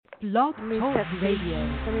Blog Talk Radio.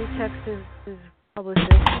 Let me text his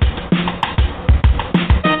publicist.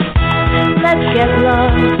 Let's get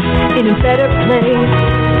lost in a better place.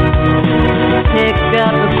 Pick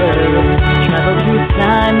up a book, travel through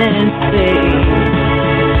time and space.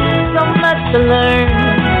 So much to learn,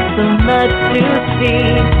 so much to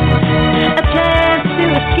see. A chance to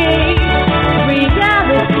escape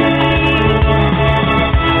reality.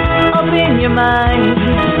 Open your mind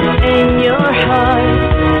and your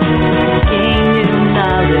heart. Gain new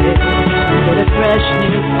knowledge, get a fresh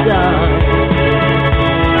new start.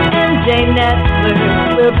 MJ Network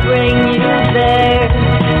will bring you there.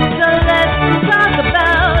 So let's talk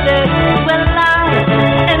about it. We're live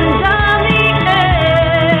and on the air.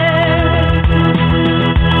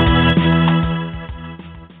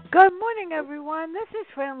 Good morning, everyone. This is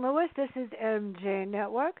Fran Lewis. This is MJ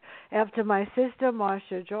Network. After my sister,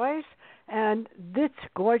 Marsha Joyce. And it's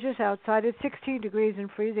gorgeous outside. It's 16 degrees and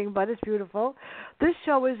freezing, but it's beautiful. This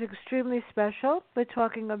show is extremely special. We're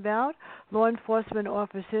talking about law enforcement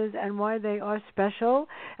officers and why they are special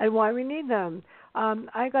and why we need them.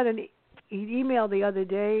 I got an email the other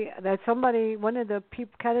day that one of the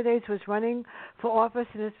candidates was running for office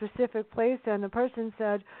in a specific place, and the person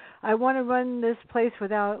said, I want to run this place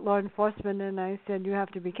without law enforcement. And I said, you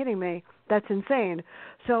have to be kidding me. That's insane.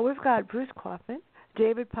 So we've got Bruce Coffin,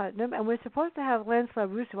 David Putnam, and we're supposed to have Lance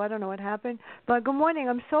LaRuss. I don't know what happened. But good morning.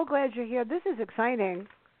 I'm so glad you're here. This is exciting.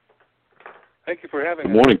 Thank you for having us.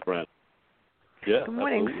 Good morning, Fran. Yeah, good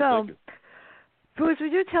morning. absolutely. So, Bruce,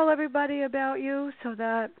 would you tell everybody about you so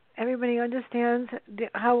that everybody understands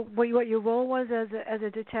what your role was as a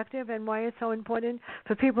detective and why it's so important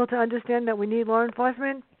for people to understand that we need law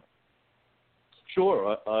enforcement?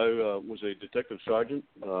 Sure. I was a detective sergeant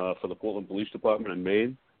for the Portland Police Department in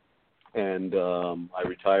Maine. And I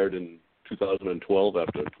retired in 2012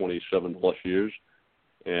 after 27-plus years.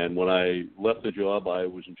 And when I left the job, I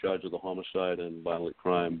was in charge of the homicide and violent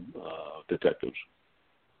crime detectives.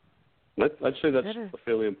 And I'd say that's a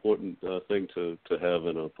fairly important thing to have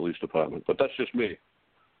in a police department. But that's just me.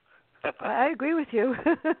 I agree with you.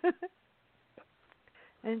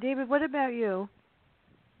 And, David, what about you?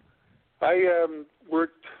 I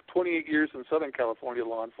worked 28 years in Southern California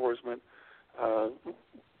law enforcement.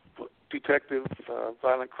 Detective,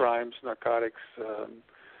 violent crimes, narcotics,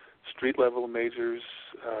 street-level majors,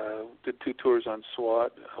 did 2 tours on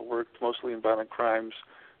SWAT, worked mostly in violent crimes,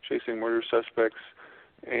 chasing murder suspects,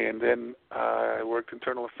 and then I worked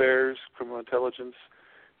internal affairs, criminal intelligence,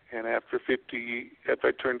 and after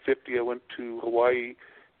I turned 50, I went to Hawaii,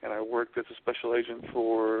 and I worked as a special agent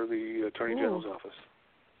for the Attorney General's office.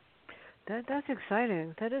 That's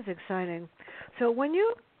exciting. That is exciting. So when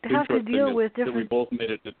you have to deal with different... We both made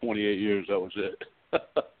it to 28 years. That was it.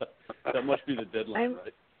 That must be the deadline,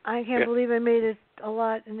 right? I can't believe I made it a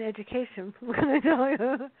lot in education. What can I tell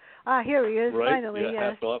you? Here he is, right? finally. Yeah, yes.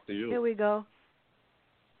 hats off to you. Here we go.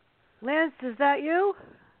 Lance, is that you?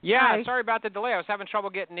 Yeah, Hi. Sorry about the delay. I was having trouble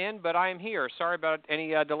getting in, but I am here. Sorry about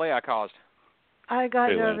any delay I caused. I got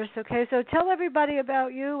nervous. Lance. Okay, so tell everybody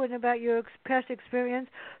about you and about your past experience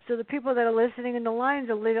so the people that are listening, and the lines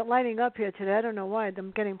are lighting up here today. I don't know why.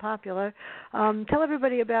 I'm getting popular. Tell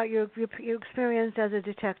everybody about your experience as a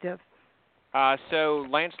detective. So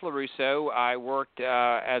Lance LaRusso, I worked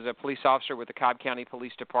as a police officer with the Cobb County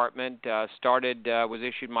Police Department. Was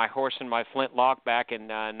issued my horse and my flintlock back in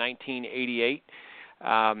 1988.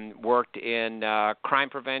 Worked in crime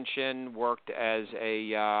prevention, worked as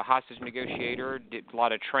a hostage negotiator, did a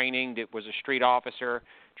lot of training, was a street officer,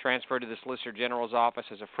 transferred to the Solicitor General's office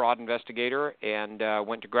as a fraud investigator, and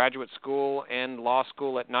went to graduate school and law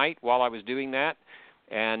school at night while I was doing that.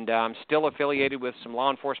 And I'm still affiliated with some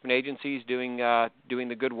law enforcement agencies doing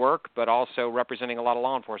the good work, but also representing a lot of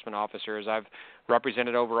law enforcement officers. I've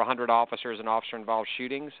represented over 100 officers in officer-involved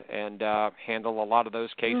shootings and handle a lot of those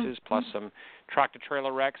cases, plus some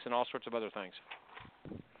tractor-trailer wrecks and all sorts of other things.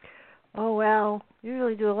 Oh, wow. You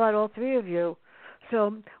really do a lot, all three of you.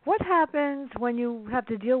 So what happens when you have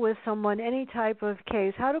to deal with someone, any type of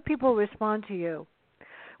case? How do people respond to you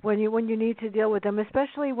when you need to deal with them,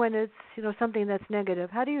 especially when it's something that's negative?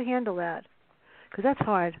 How do you handle that? Because that's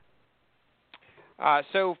hard.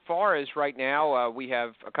 So far as right now, we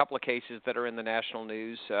have a couple of cases that are in the national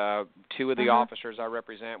news. 2 of the officers I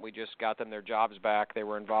represent, we just got them their jobs back. They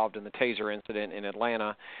were involved in the Taser incident in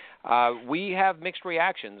Atlanta. We have mixed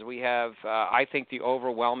reactions. We have, I think, the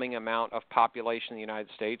overwhelming amount of population in the United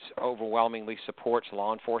States overwhelmingly supports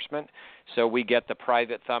law enforcement. So we get the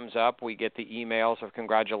private thumbs up, we get the emails of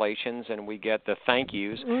congratulations, and we get the thank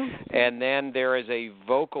yous. And then there is a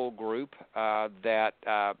vocal group that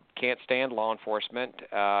can't stand law enforcement,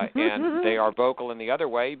 and they are vocal in the other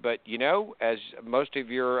way. But, you know, as most of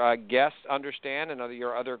your guests understand, and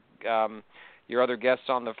your other guests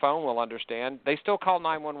on the phone will understand, they still call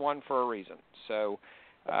 911 for a reason. So,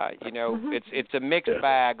 you know, it's a mixed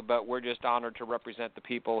bag, but we're just honored to represent the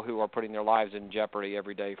people who are putting their lives in jeopardy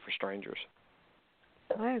every day for strangers.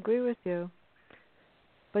 I agree with you.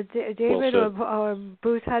 But David or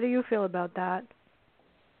Bruce, how do you feel about that?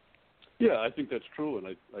 Yeah, I think that's true, and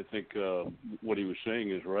I think what he was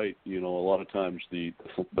saying is right. You know, a lot of times the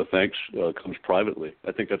thanks comes privately.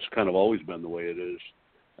 I think that's kind of always been the way it is.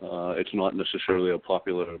 It's not necessarily a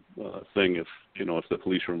popular thing if the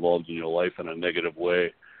police are involved in your life in a negative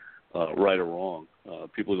way, right or wrong.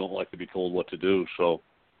 People don't like to be told what to do. So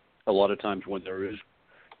a lot of times when there is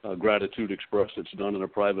gratitude expressed, it's done in a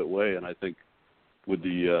private way. And I think with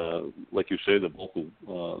the, like you say, the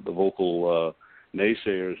vocal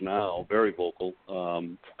naysayers now, very vocal,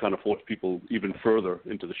 kind of force people even further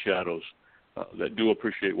into the shadows that do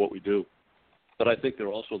appreciate what we do. But I think they're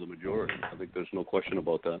also the majority. I think there's no question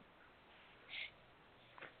about that.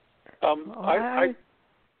 I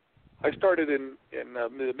started in the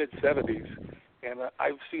mid-'70s, and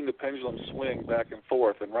I've seen the pendulum swing back and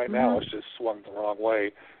forth, and right now it's just swung the wrong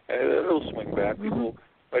way. And it'll swing back. People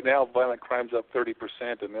right now, violent crime's up 30%,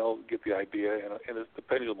 and they'll get the idea, and the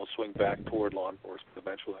pendulum will swing back toward law enforcement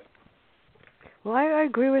eventually. Well, I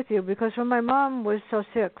agree with you, because when my mom was so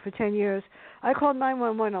sick for 10 years, I called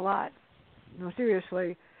 911 a lot. No,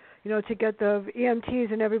 seriously, to get the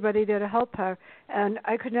EMTs and everybody there to help her. And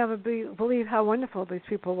I could never believe how wonderful these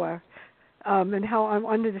people were, and how I'm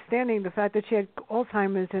understanding the fact that she had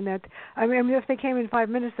Alzheimer's, and that, I mean, if they came in 5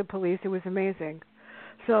 minutes, the police, it was amazing.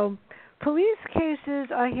 So police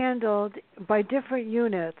cases are handled by different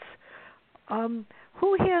units.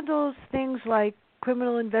 Who handles things like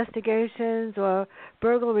criminal investigations or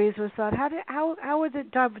burglaries or such? How are the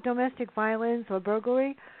domestic violence or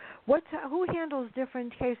burglary? Who handles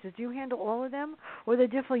different cases? Do you handle all of them, or are there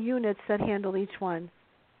different units that handle each one?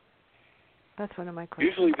 That's one of my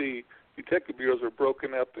questions. Usually the detective bureaus are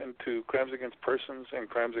broken up into crimes against persons and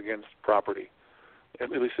crimes against property.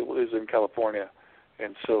 At least it is in California.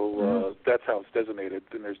 And so that's how it's designated.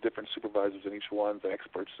 And there's different supervisors in each one, and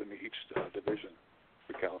experts in each division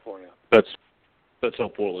for California. That's how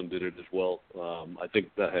Portland did it as well. I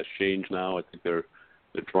think that has changed now. I think they're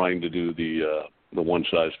trying to do the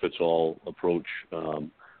one-size-fits-all approach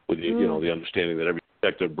with the understanding that every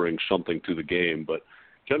detective brings something to the game. But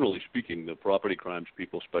generally speaking, the property crimes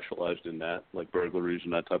people specialized in that, like burglaries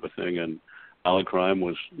and that type of thing. And violent crime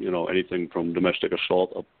was, anything from domestic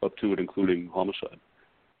assault up to it, including homicide.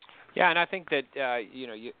 Yeah, and I think that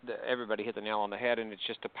everybody hit the nail on the head, and it's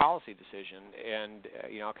just a policy decision. And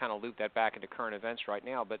I'll kind of loop that back into current events right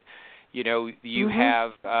now. But you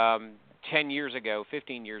have 10 years ago,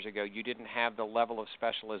 15 years ago, you didn't have the level of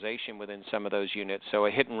specialization within some of those units. So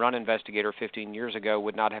a hit-and-run investigator 15 years ago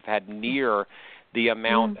would not have had near the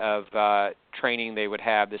amount of training they would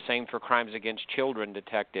have. The same for crimes against children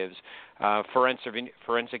detectives,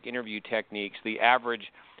 forensic interview techniques. The average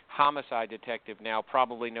homicide detective now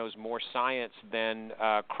probably knows more science than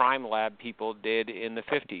crime lab people did in the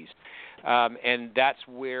 50s. And that's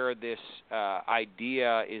where this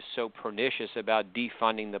idea is so pernicious about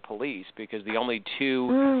defunding the police, because the only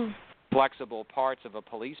two flexible parts of a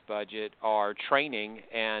police budget are training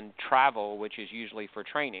and travel, which is usually for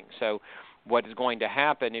training. So what is going to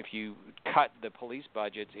happen if you cut the police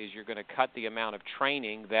budgets is you're going to cut the amount of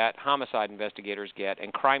training that homicide investigators get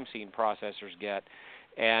and crime scene processors get,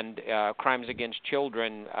 and crimes against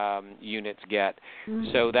children units get.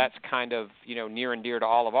 So that's kind of near and dear to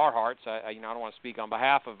all of our hearts. I don't want to speak on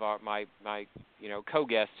behalf of my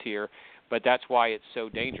co-guests here, but that's why it's so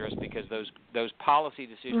dangerous, because those policy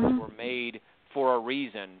decisions were made for a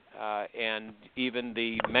reason, and even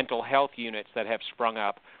the mental health units that have sprung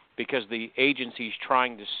up because the agency's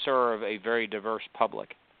trying to serve a very diverse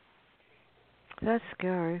public. That's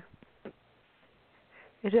scary.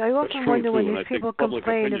 I often wonder when these people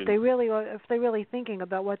complain if they're really thinking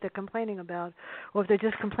about what they're complaining about, or if they're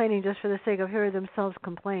just complaining just for the sake of hearing themselves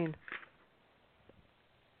complain.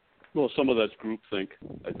 Well, some of that's groupthink,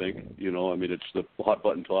 I think. It's the hot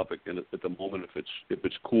button topic, and at the moment, if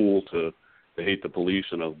it's cool to hate the police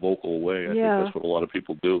in a vocal way, I think that's what a lot of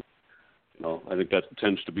people do. I think that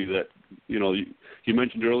tends to be that. You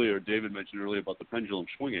mentioned earlier, David mentioned earlier about the pendulum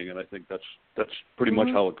swinging, and I think that's pretty much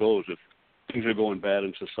how it goes. If things are going bad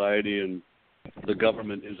in society and the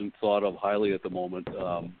government isn't thought of highly at the moment,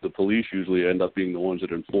 the police usually end up being the ones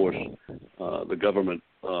that enforce the government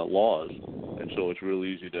laws, and so it's really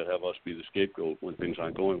easy to have us be the scapegoat when things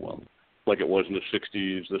aren't going well, like it was in the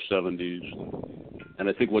 60s, the 70s. And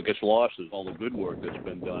I think what gets lost is all the good work that's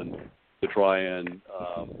been done to try and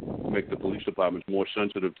make the police departments more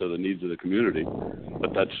sensitive to the needs of the community.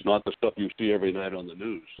 But that's not the stuff you see every night on the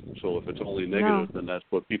news. So if it's only negative, then that's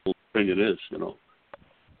what people's opinion is,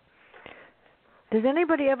 Does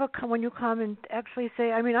anybody ever come when you come and actually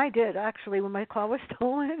say, I mean, I did actually when my car was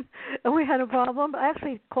stolen and we had a problem, I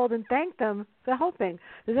actually called and thanked them for helping.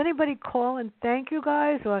 Does anybody call and thank you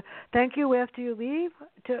guys or thank you after you leave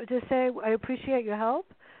to say, I appreciate your help?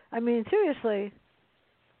 I mean, seriously.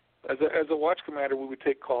 As a watch commander, we would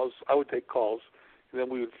take calls. I would take calls, and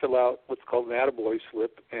then we would fill out what's called an attaboy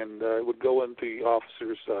slip, and it would go in the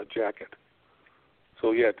officer's jacket.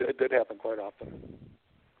 So, yeah, it did happen quite often.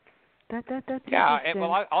 That's yeah, and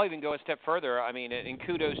well, I'll even go a step further. I mean, and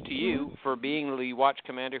kudos to you for being the watch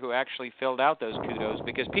commander who actually filled out those kudos,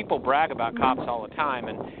 because people brag about cops all the time,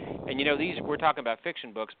 and these, we're talking about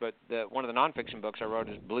fiction books, but one of the nonfiction books I wrote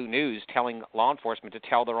is Blue News, telling law enforcement to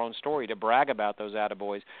tell their own story, to brag about those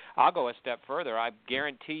attaboys. I'll go a step further. I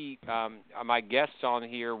guarantee my guests on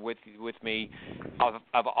here with me,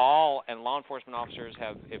 of all, and law enforcement officers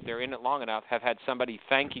have, if they're in it long enough, have had somebody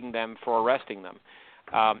thanking them for arresting them.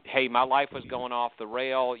 Hey, my life was going off the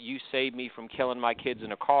rail. You saved me from killing my kids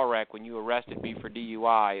in a car wreck when you arrested me for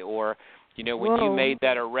DUI. Or, when you made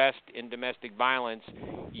that arrest in domestic violence,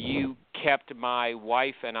 you kept my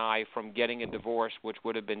wife and I from getting a divorce, which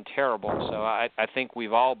would have been terrible. So I think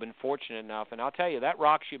we've all been fortunate enough. And I'll tell you, that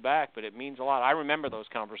rocks you back, but it means a lot. I remember those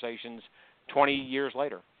conversations 20 years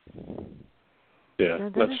later. Yeah,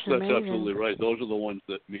 that's absolutely right. Those are the ones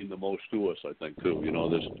that mean the most to us, I think, too.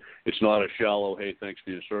 It's not a shallow, hey, thanks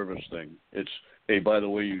for your service thing. It's, hey, by the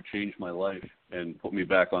way, you changed my life and put me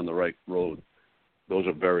back on the right road. Those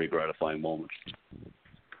are very gratifying moments.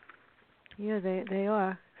 Yeah, they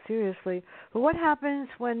are, seriously. But what happens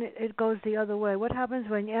when it goes the other way? What happens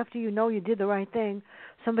when, after you know you did the right thing,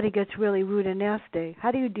 somebody gets really rude and nasty?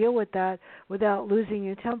 How do you deal with that without losing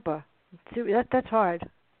your temper? That's hard,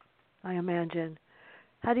 I imagine.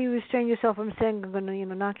 How do you restrain yourself from saying, I'm going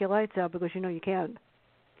to knock your lights out, because you can't?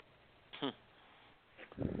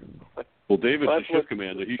 Well, David's the shift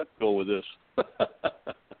commander. He should go with this.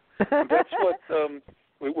 That's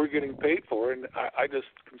what we're getting paid for, and I just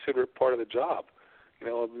consider it part of the job.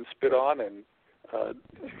 I've been spit on and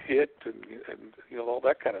hit and all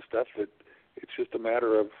that kind of stuff. That it's just a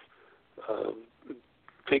matter of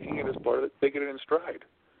taking it as part of it, taking it in stride.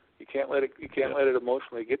 You can't let it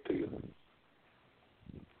emotionally get to you.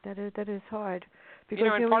 That is hard, because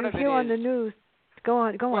and part of it hear on is, the news. Go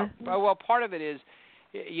on. Well, part of it is,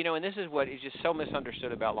 and this is what is just so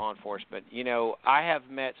misunderstood about law enforcement. I have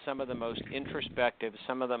met some of the most introspective,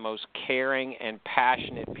 some of the most caring and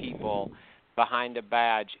passionate people behind a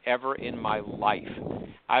badge ever in my life.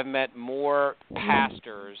 I've met more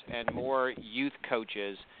pastors and more youth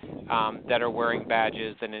coaches that are wearing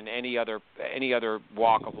badges than in any other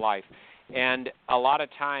walk of life. And a lot of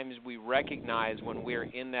times we recognize when we're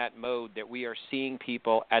in that mode that we are seeing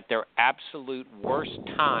people at their absolute worst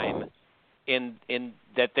time in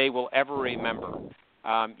that they will ever remember.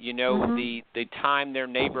 The time their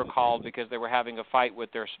neighbor called because they were having a fight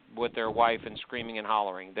with their wife and screaming and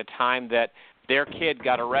hollering. The time that their kid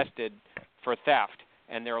got arrested for theft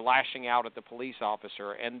and they're lashing out at the police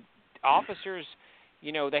officer. And officers,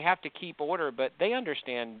 they have to keep order, but they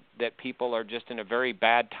understand that people are just in a very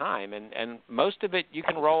bad time. And most of it you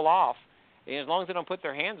can roll off. And as long as they don't put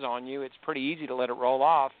their hands on you, it's pretty easy to let it roll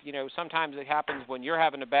off. Sometimes it happens when you're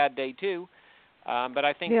having a bad day too. But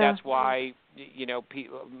I think that's why,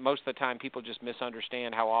 most of the time people just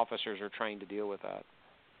misunderstand how officers are trained to deal with that.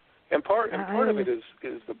 And part of it is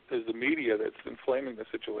the media that's inflaming the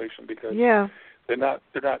situation, because they're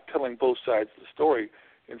not telling both sides of the story.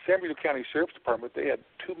 In San Bernardino County Sheriff's Department, they had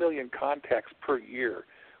 2 million contacts per year.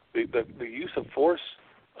 The use of force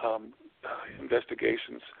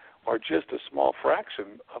investigations are just a small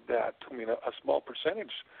fraction of that. I mean, a small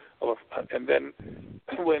percentage of. And then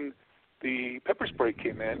when the pepper spray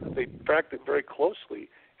came in, they tracked it very closely,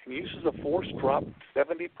 and uses of force dropped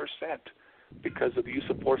 70% because of the use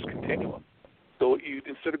of force continuum. So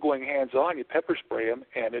instead of going hands-on, you pepper spray them,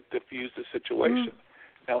 and it diffused the situation.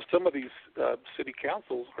 Now, some of these city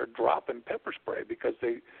councils are dropping pepper spray because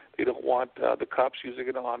they don't want the cops using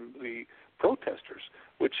it on the protesters,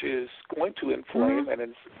 which is going to inflame and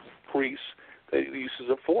increase the uses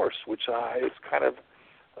of force, which is kind of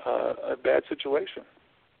a bad situation.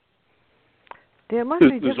 It must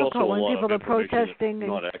be difficult when people are protesting.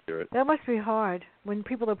 Not accurate. That must be hard when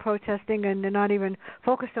people are protesting and they're not even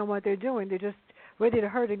focused on what they're doing. They're just ready to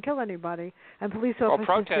hurt and kill anybody. And police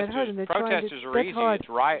officers get hurt. And protesters are easy. Hard. It's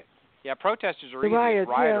riot. Yeah, protesters are easy. Riots,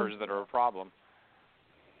 it's rioters that are a problem.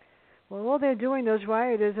 Well, all they're doing, those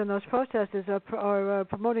rioters and those protesters, are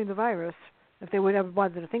promoting the virus. If they would ever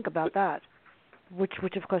bother to think about that, which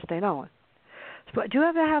of course they don't. But do you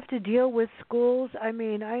ever have to deal with schools? I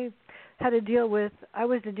mean, I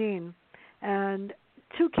was the dean, and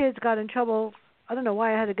 2 kids got in trouble. I don't know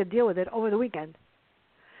why I had to deal with it over the weekend.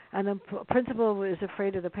 And the principal was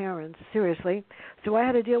afraid of the parents, seriously. So I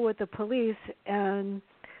had to deal with the police and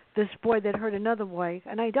this boy that hurt another boy,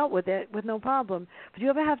 and I dealt with it with no problem. But do you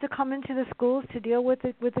ever have to come into the schools to deal with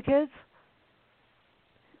the kids?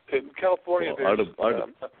 In California, there's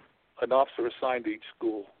an officer assigned to each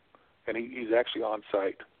school, and he's actually on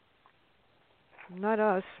site. Not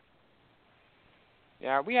us.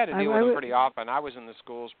 Yeah, we had to deal with them pretty often. I was in the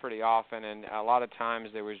schools pretty often, and a lot of times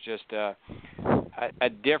there was just a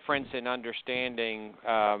difference in understanding.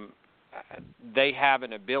 They have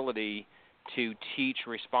an ability to teach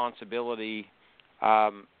responsibility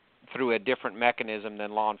through a different mechanism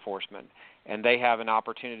than law enforcement, and they have an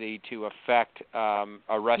opportunity to affect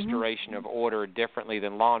a restoration of order differently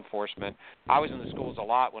than law enforcement. I was in the schools a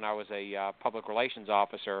lot when I was a public relations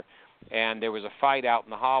officer, and there was a fight out in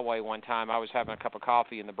the hallway one time. I was having a cup of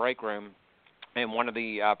coffee in the break room, and one of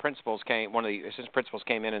the assistant principals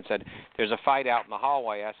came in and said, "There's a fight out in the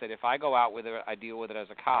hallway." I said, "If I go out with it, I deal with it as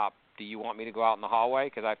a cop. Do you want me to go out in the hallway?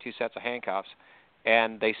 Because I have 2 sets of handcuffs."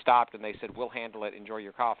 And they stopped and they said, "We'll handle it. Enjoy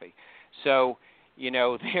your coffee." So,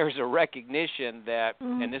 there's a recognition that,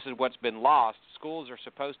 and this is what's been lost, schools are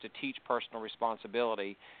supposed to teach personal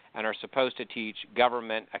responsibility and are supposed to teach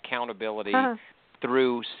government accountability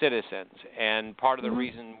through citizens. And part of the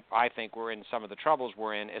reason I think we're in some of the troubles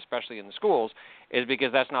we're in, especially in the schools, is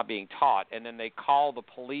because that's not being taught. And then they call the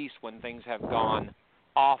police when things have gone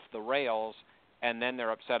off the rails, and then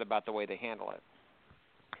they're upset about the way they handle it.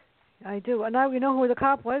 I do. And now you know who the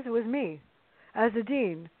cop was? It was me, as a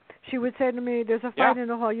dean. She would say to me, "There's a fight in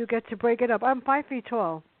the hall. You get to break it up." I'm 5 feet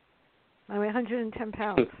tall. I'm 110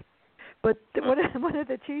 pounds. But one of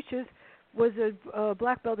the teachers was a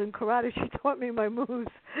black belt in karate. She taught me my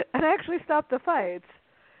moves, and I actually stopped the fights.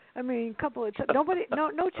 I mean,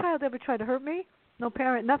 no child ever tried to hurt me. No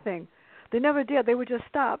parent, nothing. They never did. They would just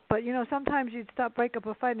stop. But sometimes you'd stop, break up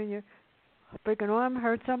a fight, and you break an arm,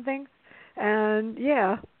 hurt something, and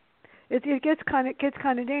it gets kind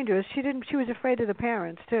of dangerous. She was afraid of the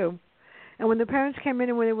parents too, and when the parents came in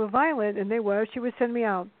and when they were violent, and she would send me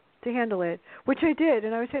out to handle it, which I did,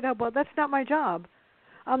 and I would say, "Oh, well, that's not my job.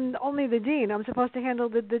 I'm only the dean. I'm supposed to handle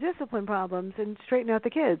the discipline problems and straighten out the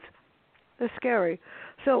kids." They're scary.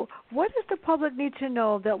 So what does the public need to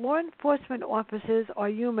know? That law enforcement officers are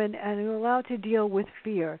human and are allowed to deal with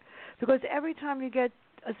fear. Because every time you get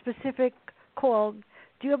a specific call,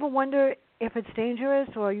 do you ever wonder if it's dangerous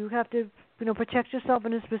or you have to protect yourself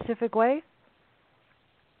in a specific way?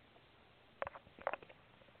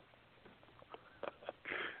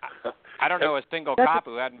 I don't know a single cop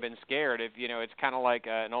who hadn't been scared. If it's kind of like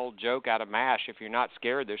an old joke out of MASH. If you're not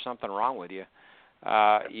scared, there's something wrong with you.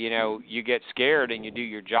 You get scared and you do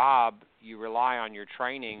your job. You rely on your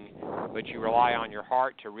training, but you rely on your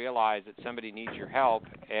heart to realize that somebody needs your help.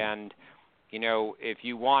 And if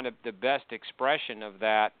you want the best expression of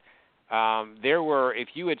that,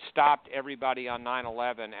 if you had stopped everybody on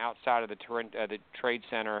 9/11 outside of the Trade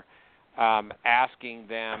Center, asking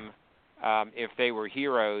them if they were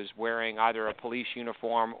heroes wearing either a police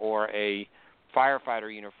uniform or a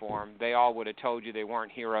firefighter uniform, they all would have told you they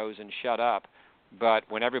weren't heroes and shut up. But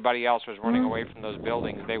when everybody else was running away from those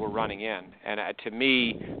buildings, they were running in. And to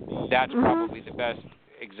me, that's probably the best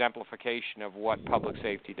exemplification of what public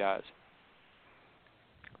safety does.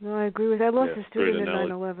 No, I agree with that. I lost a student at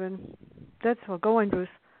 9/11. That's all. Go on, Bruce.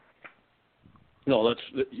 No,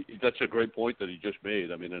 that's a great point that he just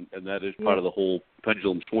made. I mean, and that is part of the whole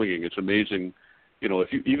pendulum swinging. It's amazing,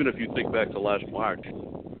 even if you think back to last March,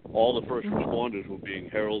 all the first responders were being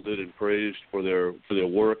heralded and praised for their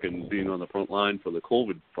work and being on the front line for the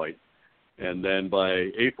COVID fight, and then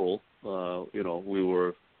by April, we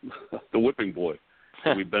were the whipping boy.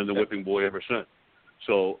 And we've been the whipping boy ever since.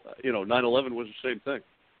 So 9/11 was the same thing.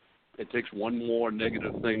 It takes one more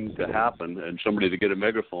negative thing to happen and somebody to get a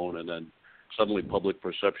megaphone and then suddenly public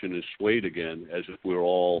perception is swayed again, as if we're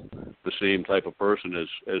all the same type of person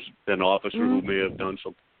as an officer who may have done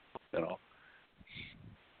something, you know.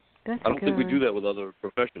 That's I don't think we good. do that with other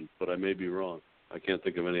professions, but I may be wrong. I can't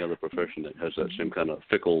think of any other profession that has that same kind of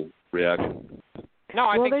fickle reaction. No,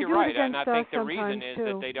 I Well, think they you're do it right, and against I think us the reason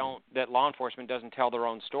sometimes, is too. that law enforcement doesn't tell their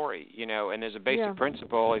own story, you know. And as a basic Yeah.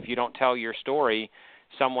 principle, if you don't tell your story,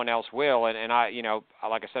 someone else will. And I, you know,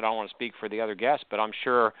 like I said, I don't want to speak for the other guests, but I'm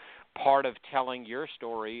sure part of telling your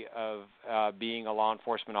story of being a law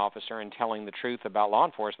enforcement officer and telling the truth about law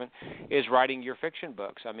enforcement is writing your fiction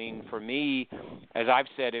books. I mean, for me, as I've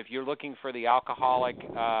said, if you're looking for the alcoholic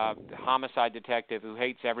homicide detective who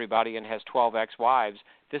hates everybody and has 12 ex-wives,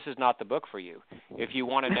 this is not the book for you. If you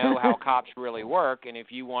want to know how cops really work, and if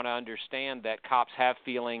you want to understand that cops have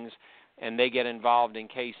feelings and they get involved in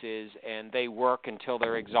cases and they work until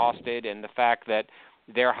they're exhausted, and the fact that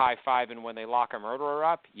they're high-fiving when they lock a murderer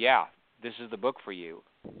up, yeah, this is the book for you.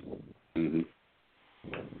 Mm-hmm.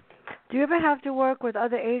 Do you ever have to work with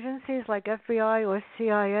other agencies like FBI or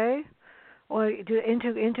CIA, or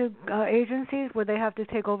into agencies where they have to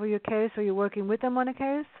take over your case, or you're working with them on a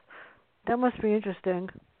case? That must be interesting.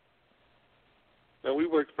 No, we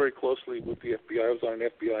worked very closely with the FBI. I was on an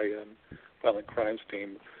FBI violent crimes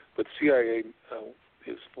team, but CIA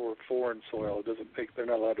is for foreign soil. It doesn't take. They're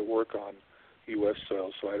not allowed to work on U.S.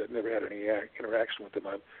 soil, so I never had any interaction with them.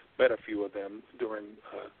 I've met a few of them during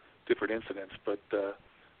different incidents, but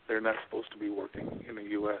they're not supposed to be working in the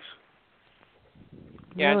U.S.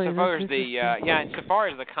 Yeah, Really, and so far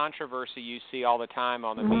as the controversy you see all the time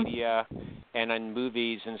on the media and in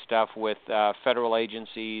movies and stuff with federal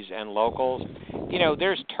agencies and locals, you know,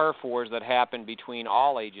 there's turf wars that happen between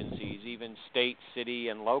all agencies, even state, city,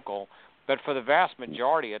 and local. But for the vast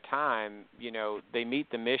majority of time, you know, they meet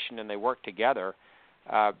the mission and they work together.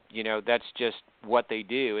 You know, that's just what they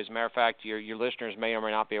do. As a matter of fact, your listeners may or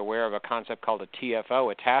may not be aware of a concept called a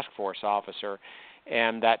TFO, a task force officer.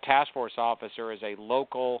 And that task force officer is a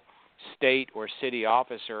local, state, or city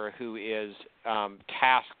officer who is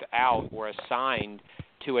tasked out or assigned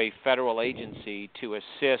to a federal agency to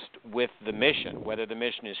assist with the mission, whether the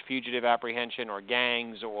mission is fugitive apprehension or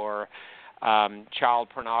gangs or child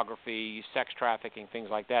pornography, sex trafficking, things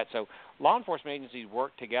like that. So law enforcement agencies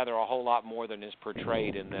work together a whole lot more than is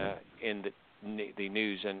portrayed in the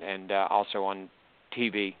news and also on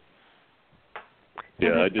TV.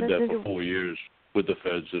 Yeah, I did that for 4 years with the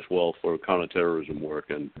feds as well for counterterrorism work,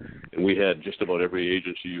 and we had just about every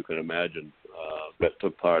agency you can imagine that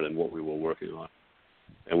took part in what we were working on,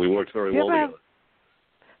 and we worked very well together.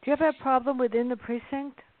 Do you ever have a problem within the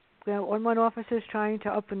precinct? When one officer is trying to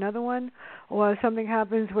up another one, or something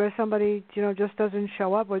happens where somebody, you know, just doesn't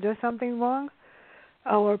show up or does something wrong,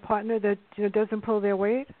 or a partner that, you know, doesn't pull their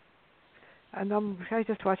weight? And I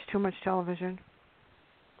just watch too much television.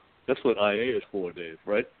 That's what IA is for, Dave,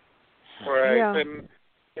 right? Right. Yeah. And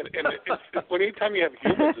anytime you have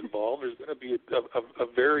humans involved, there's going to be a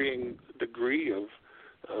varying degree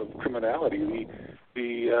of criminality.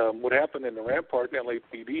 The what happened in the Rampart and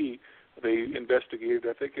LAPD, they investigated.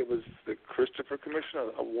 I think it was the Christopher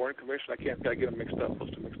Commission, a Warren Commission. I get them mixed up,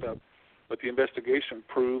 those two mixed up. But the investigation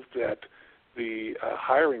proved that the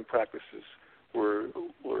hiring practices were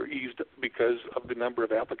eased because of the number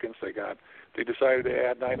of applicants they got. They decided to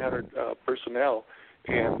add 900 personnel,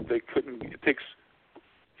 and they couldn't.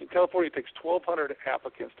 In California, it takes 1,200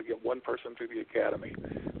 applicants to get one person through the academy.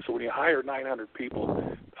 So when you hire 900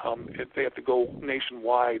 people, they have to go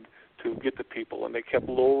nationwide to get the people, and they kept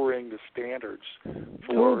lowering the standards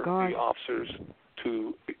for the officers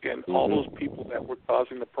and all those people that were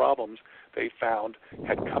causing the problems they found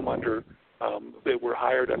had come under, they were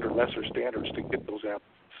hired under lesser standards to get those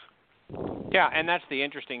applicants. Yeah, and that's the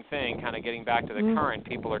interesting thing, kind of getting back to the current.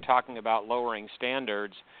 People are talking about lowering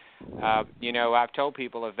standards. You know, I've told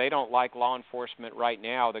people if they don't like law enforcement right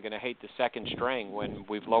now, they're going to hate the second string when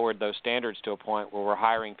we've lowered those standards to a point where we're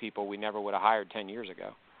hiring people we never would have hired 10 years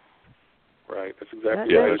ago. Right, that's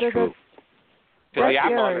exactly right. That's true. Because the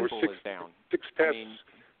applicant There were pool is down. Six tests,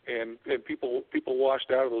 and people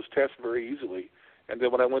washed out of those tests very easily. And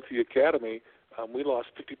then when I went to the academy, we lost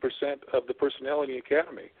 50% of the personnel in the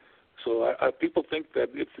academy. So people think that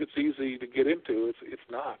it's easy to get into. It's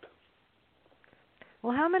not.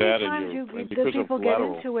 Well, how many times do people get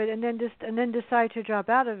into it and then decide to drop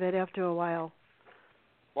out of it after a while?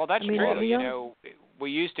 Well, that's I mean, true. You know, we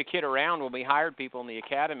used to kid around when we hired people in the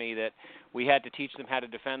academy that we had to teach them how to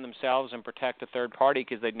defend themselves and protect a third party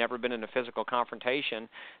because they'd never been in a physical confrontation.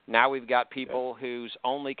 Now we've got people whose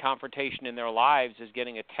only confrontation in their lives is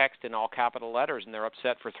getting a text in all capital letters, and they're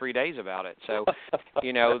upset for 3 days about it. So,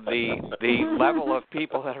 you know, the level of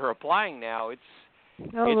people that are applying now, it's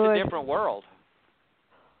a different world.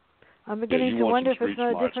 I'm beginning to wonder if it's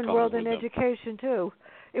not a different world in education too.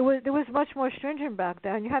 There was much more stringent back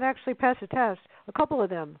then. You had to actually pass a test, a couple of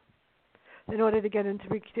them, in order to get into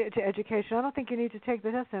education. I don't think you need to take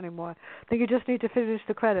the test anymore. I think you just need to finish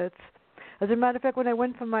the credits. As a matter of fact, when I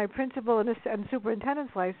went for my principal and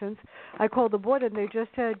superintendent's license, I called the board and they just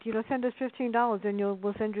said, you know, send us $15 and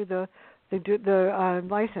we'll send you the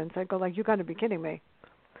license. I go like, you got to be kidding me.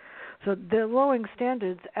 So they're lowering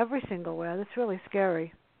standards every single way. That's really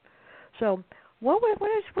scary. So what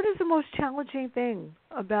is the most challenging thing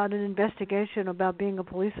about an investigation, about being a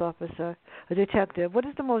police officer, a detective? What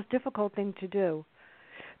is the most difficult thing to do?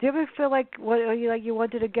 Do you ever feel like you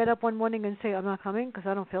wanted to get up one morning and say, I'm not coming because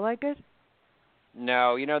I don't feel like it?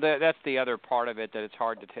 No, you know, that's the other part of it that it's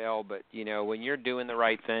hard to tell. But, you know, when you're doing the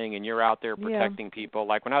right thing and you're out there protecting people,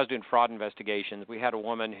 like when I was doing fraud investigations, we had a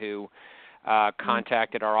woman who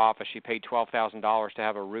contacted our office. She paid $12,000 to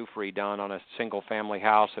have a roof redone on a single-family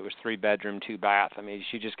house. It was 3-bedroom, 2-bath. I mean,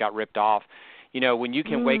 she just got ripped off. You know, when you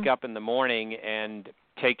can wake up in the morning and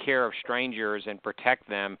take care of strangers and protect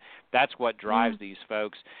them, that's what drives these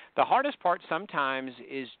folks. The hardest part sometimes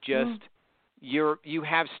is just you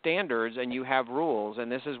have standards and you have rules,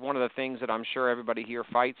 and this is one of the things that I'm sure everybody here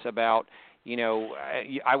fights about. You know,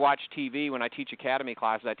 I watch TV when I teach academy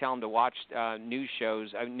classes. I tell them to watch news shows,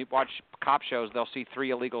 watch cop shows. They'll see 3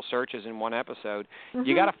 illegal searches in one episode.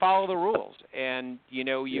 You got to follow the rules, and you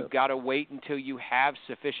know you've got to wait until you have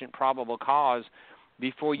sufficient probable cause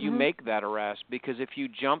before you make that arrest. Because if you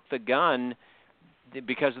jump the gun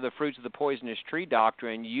because of the fruits of the poisonous tree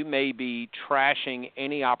doctrine, you may be trashing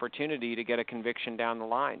any opportunity to get a conviction down the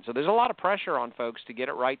line. So there's a lot of pressure on folks to get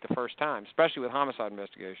it right the first time, especially with homicide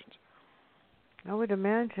investigations. I would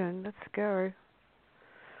imagine. That's scary.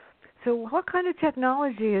 So what kind of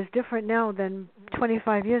technology is different now than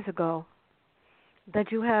 25 years ago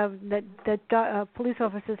that you have, that police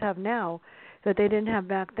officers have now that they didn't have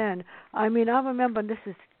back then? I mean, I remember,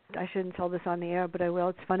 I shouldn't tell this on the air, but I will.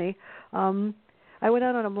 It's funny. I went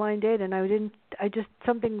out on a blind date, and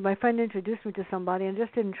my friend introduced me to somebody and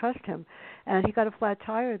just didn't trust him. And he got a flat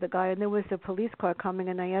tire, the guy, and there was a police car coming,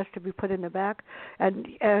 and I asked to be put in the back and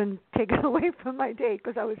taken away from my date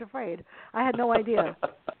because I was afraid. I had no idea.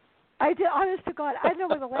 I did, honest to God, I didn't know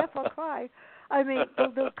whether to laugh or cry. I mean,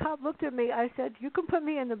 the cop looked at me. I said, you can put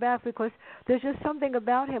me in the back because there's just something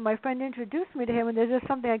about him. My friend introduced me to him, and there's just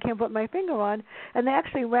something I can't put my finger on. And they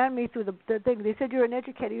actually ran me through the thing. They said, you're an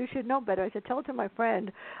educator. You should know better. I said, tell it to my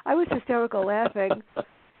friend. I was hysterical laughing.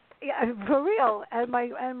 Yeah, for real. And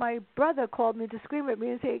my brother called me to scream at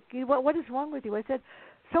me and say, what is wrong with you? I said,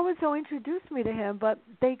 so-and-so introduced me to him, but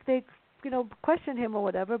they questioned him or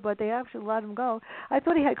whatever, but they actually let him go. I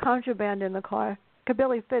thought he had contraband in the car. Could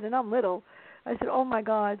barely fit, and I'm little. I said, "Oh my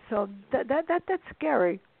God!" So that's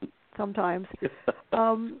scary sometimes. Did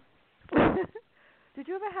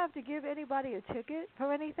you ever have to give anybody a ticket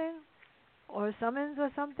for anything, or a summons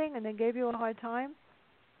or something, and they gave you a hard time?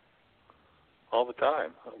 All the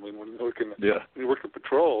time. I mean, when you work in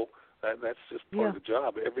patrol, that's just part of the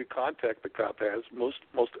job. Every contact the cop has, most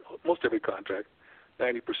every contact,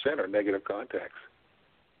 90% are negative contacts.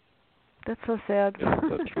 That's so sad. Yeah,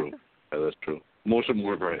 that's true. Yeah, that's true. Most of them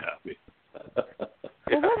were very happy.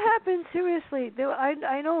 Well, what happened, seriously?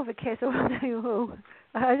 I know of a case, I won't tell you who.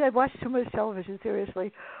 I watched too much television,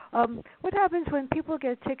 seriously. What happens when people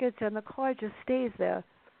get tickets and the car just stays there,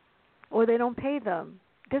 or they don't pay them?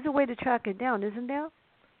 There's a way to track it down, isn't there?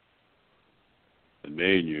 In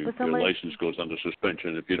Maine, your license goes under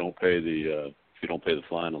suspension if you don't pay the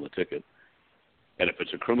fine on the ticket. And if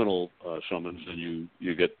it's a criminal summons, then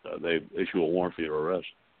you get they issue a warrant for your arrest.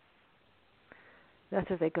 That's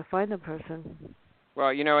if they could find the person.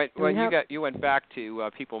 Well, you know, when you went back to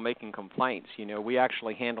people making complaints, you know, we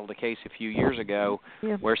actually handled a case a few years ago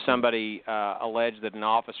where somebody alleged that an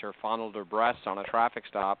officer fondled her breasts on a traffic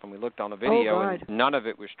stop, and we looked on the video, and none of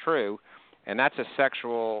it was true. And that's a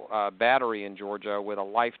sexual battery in Georgia with a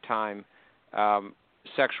lifetime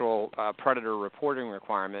sexual predator reporting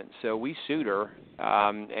requirement. So we sued her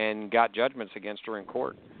and got judgments against her in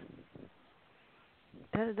court.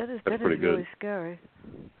 That is really scary.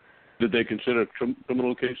 Did they consider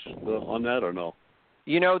criminal case on that or no?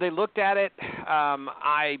 They looked at it.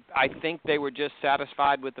 I think they were just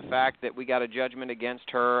satisfied with the fact that we got a judgment against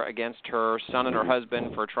her son and her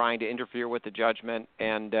husband for trying to interfere with the judgment,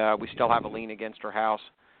 and we still have a lien against her house.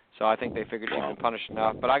 So I think they figured she's been punished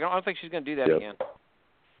enough. But I don't think she's going to do that again.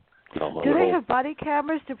 No, do they have body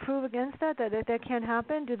cameras to prove against that can't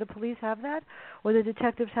happen? Do the police have that, or the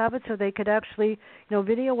detectives have it so they could actually,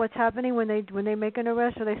 video what's happening when they make an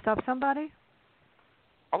arrest or they stop somebody?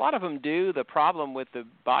 A lot of them do. The problem with the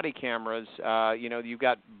body cameras, you've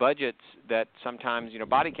got budgets that sometimes,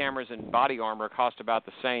 body cameras and body armor cost about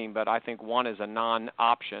the same, but I think one is a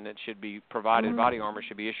non-option. It should be provided. Mm-hmm. Body armor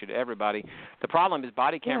should be issued to everybody. The problem is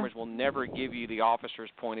body cameras will never give you the officer's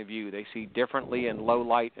point of view. They see differently in low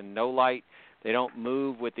light and no light. They don't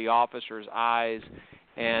move with the officer's eyes,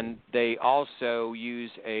 and they also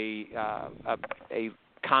use a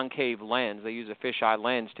concave lens. They use a fisheye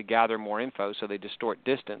lens to gather more info, so they distort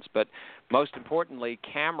distance. But most importantly,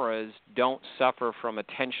 cameras don't suffer from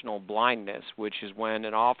attentional blindness, which is when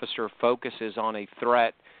an officer focuses on a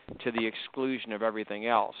threat to the exclusion of everything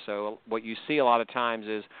else. So what you see a lot of times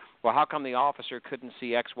is, well, how come the officer couldn't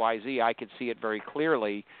see X, Y, Z? I could see it very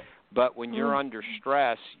clearly. But when you're under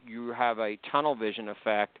stress, you have a tunnel vision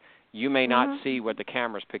effect. You may not see what the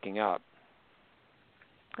camera's picking up.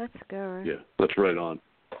 That's scary. Yeah, that's right on.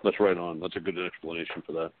 That's right on. That's a good explanation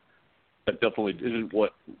for that. That definitely isn't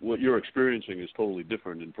what you're experiencing is totally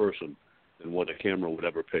different in person than what a camera would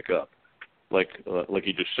ever pick up. Like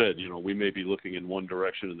you just said, we may be looking in one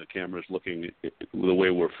direction and the camera's looking the way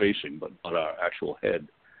we're facing, but not our actual head.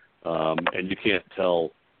 And you can't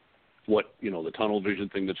tell what, the tunnel vision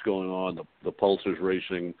thing that's going on, the pulse is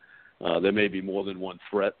racing. There may be more than one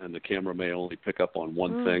threat, and the camera may only pick up on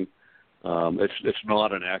one thing. It's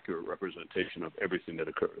not an accurate representation of everything that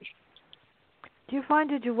occurs. Do you find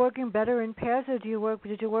that you're working better in pairs, or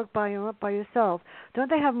did you work by yourself? Don't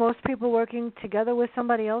they have most people working together with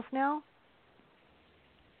somebody else now?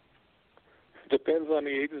 Depends on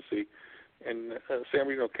the agency. In San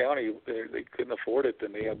Bernardino County, they couldn't afford it,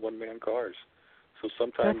 and they had one-man cars. So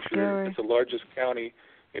sometimes it's the largest county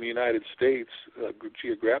in the United States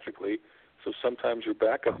geographically, so sometimes your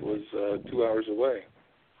backup was 2 hours away.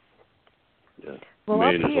 Yeah. Well,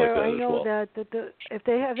 Maine up here, like I know that if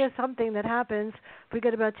there's something that happens, we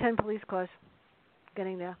get about 10 police cars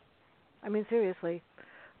getting there. I mean, seriously,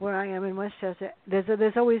 where I am in Westchester,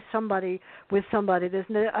 there's always somebody with somebody.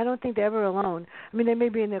 I don't think they're ever alone. I mean, they may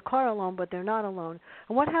be in their car alone, but they're not alone.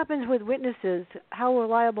 And what happens with witnesses? How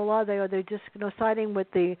reliable are they? Are they just siding with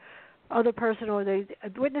the other person, or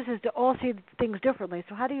witnesses all see things differently?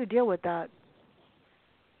 So how do you deal with that?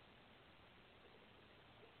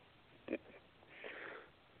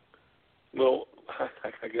 Well,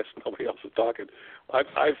 I guess nobody else is talking.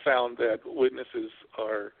 I've found that witnesses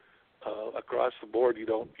are across the board. You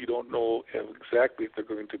don't know exactly if they're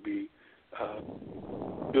going to be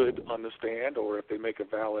good on the stand or if they make a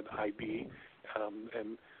valid ID.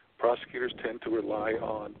 And prosecutors tend to rely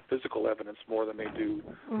on physical evidence more than they do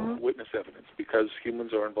witness evidence because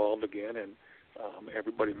humans are involved again, and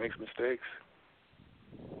everybody makes mistakes.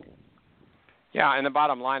 Yeah, and the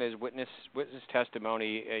bottom line is witness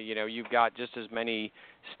testimony. You've got just as many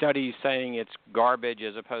studies saying it's garbage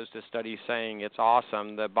as opposed to studies saying it's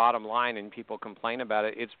awesome. The bottom line, and people complain about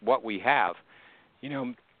it, it's what we have.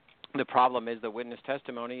 The problem is the witness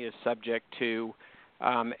testimony is subject to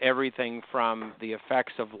everything from the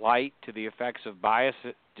effects of light to the effects of bias,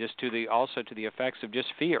 also to the effects of just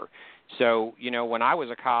fear. So, when I was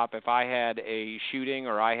a cop, if I had a shooting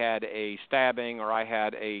or I had a stabbing or I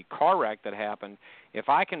had a car wreck that happened, if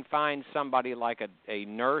I can find somebody like a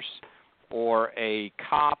nurse or a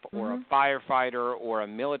cop or a firefighter or a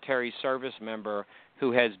military service member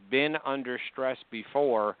who has been under stress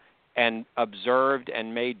before and observed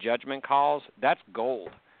and made judgment calls, that's gold.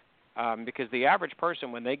 Because the average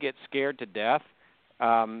person, when they get scared to death,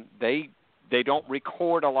 they don't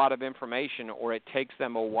record a lot of information, or it takes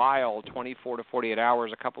them a while, 24 to 48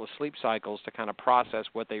 hours, a couple of sleep cycles, to kind of process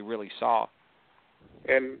what they really saw.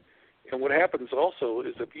 And what happens also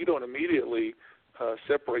is if you don't immediately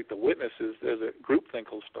separate the witnesses, there's a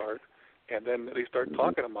groupthink will start, and then they start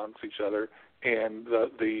talking amongst each other, and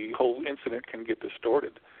the whole incident can get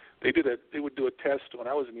distorted. They would do a test when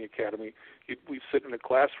I was in the academy. We'd sit in a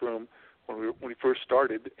classroom when we first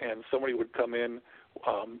started, and somebody would come in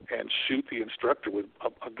and shoot the instructor with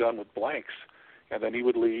a gun with blanks, and then he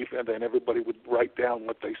would leave, and then everybody would write down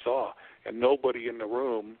what they saw, and nobody in the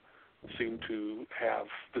room seemed to have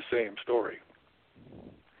the same story.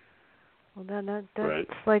 Well, that's Right.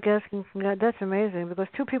 like asking. That's amazing because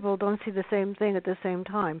two people don't see the same thing at the same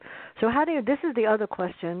time. So how do you? This is the other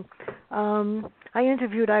question. I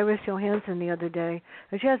interviewed Iris Johansson the other day,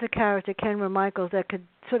 and she has a character, Kenra Michaels, that could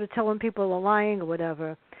sort of tell when people are lying or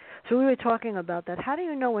whatever. So we were talking about that. How do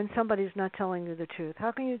you know when somebody's not telling you the truth?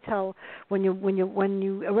 How can you tell when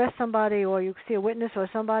you arrest somebody or you see a witness or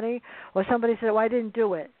somebody said, "Oh, I didn't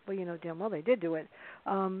do it." Well, you know damn well they did do it.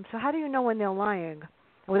 So how do you know when they're lying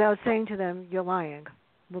without saying to them, "You're lying"?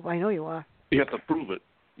 Well, I know you are. You have to prove it.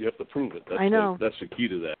 That's I know. That's the key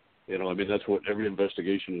to that. I mean, that's what every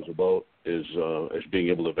investigation is about, is being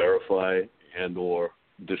able to verify and or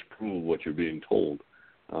disprove what you're being told,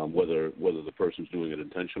 whether the person's doing it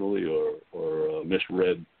intentionally or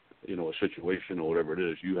misread, a situation or whatever it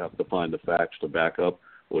is. You have to find the facts to back up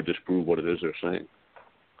or disprove what it is they're saying.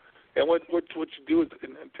 And what you do with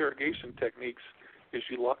interrogation techniques is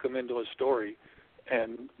you lock them into a story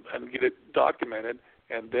and get it documented,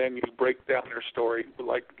 and then you break down their story,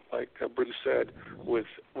 like Bruce said, with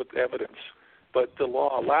evidence. But the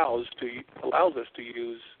law allows us to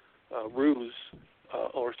use ruse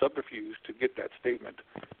or subterfuge to get that statement.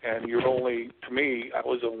 And I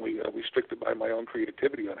was only restricted by my own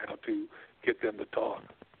creativity on how to get them to talk.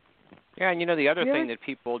 Yeah, and the other thing that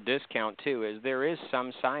people discount too is there is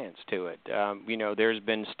some science to it. There's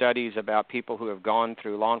been studies about people who have gone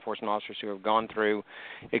through, law enforcement officers who have gone through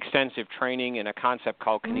extensive training in a concept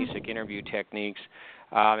called kinesic interview techniques,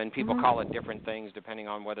 and people call it different things depending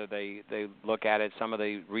on whether they look at it. Some of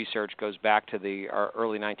the research goes back to the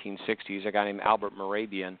early 1960s, a guy named Albert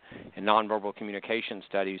Morabian in nonverbal communication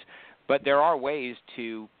studies. But there are ways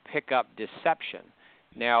to pick up deception.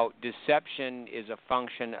 Now, deception is a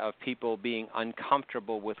function of people being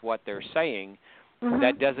uncomfortable with what they're saying.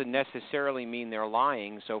 That doesn't necessarily mean they're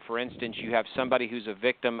lying. So, for instance, you have somebody who's a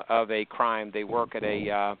victim of a crime. They work at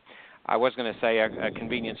I was going to say a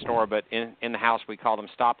convenience store, but in the house we call them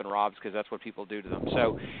stop and robs because that's what people do to them.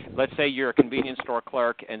 So let's say you're a convenience store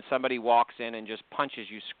clerk and somebody walks in and just punches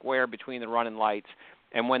you square between the running lights.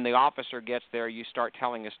 And when the officer gets there, you start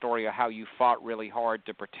telling a story of how you fought really hard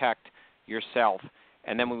to protect yourself.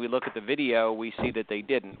 And then when we look at the video, we see that they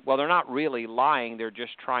didn't. Well, they're not really lying. They're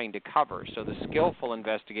just trying to cover. So the skillful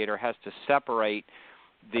investigator has to separate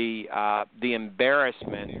the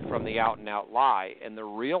embarrassment from the out-and-out lie. And the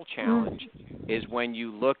real challenge is when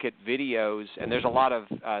you look at videos, and there's a lot of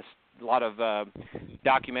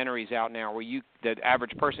documentaries out now where the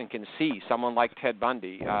average person can see someone like Ted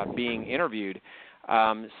Bundy being interviewed,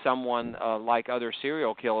 someone like other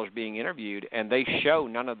serial killers being interviewed, and they show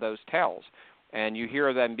none of those tells. And you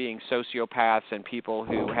hear them being sociopaths and people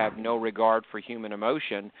who have no regard for human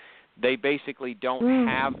emotion. They basically don't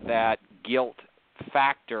have that guilt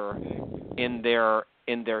factor in their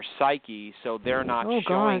psyche, so they're not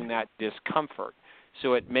showing that discomfort.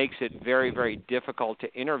 So it makes it very, very difficult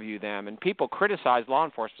to interview them. And people criticize law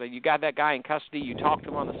enforcement. Say, you got that guy in custody, you talk to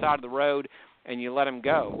him on the side of the road, and you let him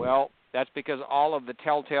go. Well, that's because all of the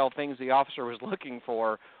telltale things the officer was looking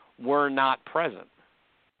for were not present.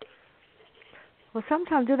 Well,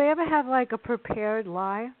 sometimes, do they ever have like a prepared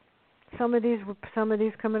lie? Some of these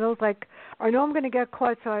criminals, like, I know I'm going to get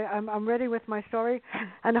caught, so I'm ready with my story,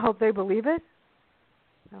 and I hope they believe it.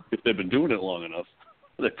 No. If they've been doing it long enough,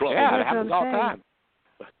 they probably. Yeah, it happens all the time.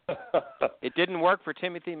 It didn't work for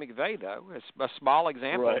Timothy McVeigh, though. It's a small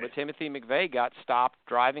example, right. But Timothy McVeigh got stopped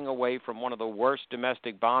driving away from one of the worst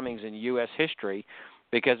domestic bombings in U.S. history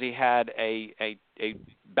because he had a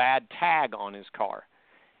bad tag on his car.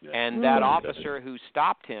 Yeah. And that officer who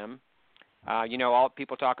stopped him, all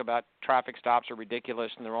people talk about traffic stops are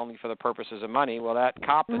ridiculous and they're only for the purposes of money. Well, that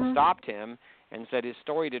cop that stopped him and said his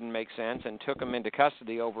story didn't make sense and took him into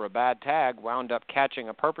custody over a bad tag wound up catching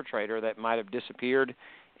a perpetrator that might have disappeared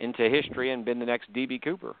into history and been the next D.B.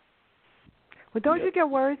 Cooper. Well, don't you get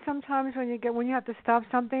worried sometimes when you have to stop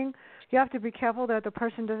something? You have to be careful that the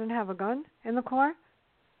person doesn't have a gun in the car?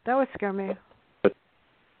 That would scare me.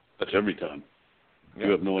 That's every time. You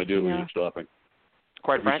have no idea when you're stopping.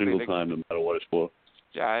 Quite frankly, every single time, no matter what it's for.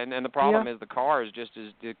 Yeah, and the problem is the car is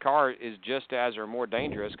just as or more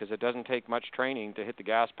dangerous because it doesn't take much training to hit the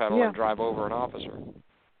gas pedal and drive over an officer.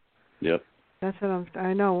 Yep. That's what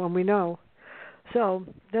I know, and we know. So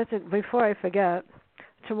that's it. Before I forget,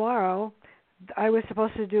 tomorrow I was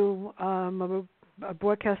supposed to do a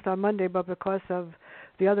broadcast on Monday, but because of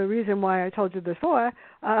the other reason why I told you before,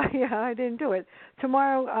 I didn't do it.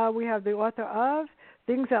 Tomorrow we have the author of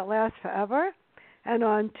Things That Last Forever, and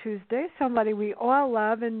on Tuesday, somebody we all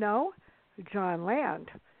love and know, John Land.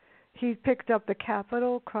 He picked up the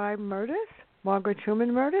capital crime murders, Margaret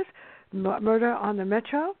Truman murders, murder on the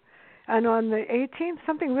Metro, And on the 18th,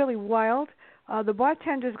 something really wild, the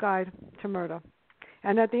bartender's guide to murder.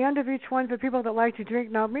 And at the end of each one, for people that like to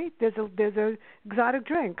drink not meat, there's a exotic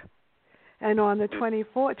drink. And on the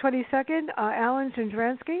 22nd, Alan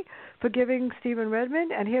Zindransky forgiving Stephen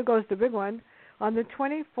Redmond. And here goes the big one. On the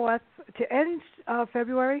 24th, to end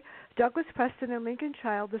February, Douglas Preston and Lincoln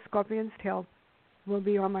Child, The Scorpion's Tale, will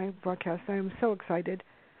be on my broadcast. I am so excited.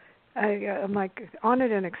 I'm like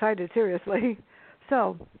honored and excited, seriously.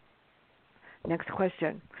 So, next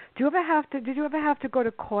question. Did you ever have to go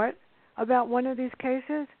to court about one of these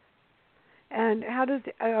cases? And how does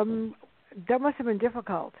that must have been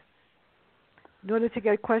difficult. In order to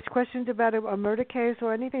get questions about a murder case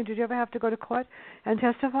or anything, did you ever have to go to court and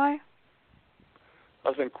testify? I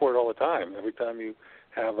was in court all the time. Every time you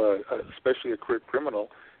have especially a career criminal,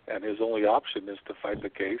 and his only option is to fight the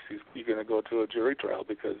case, you're going to go to a jury trial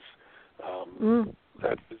because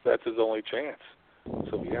that's his only chance.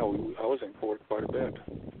 So yeah, I was in court quite a bit.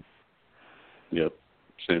 Yep,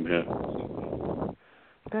 same here.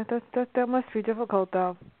 That must be difficult,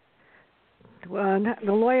 though. The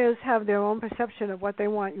lawyers have their own perception of what they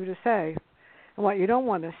want you to say and what you don't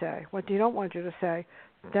want to say, what you don't want you to say.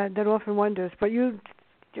 That often wonders. But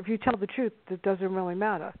if you tell the truth, it doesn't really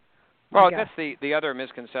matter. Well, that's the other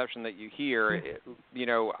misconception that you hear.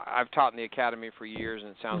 I've taught in the academy for years,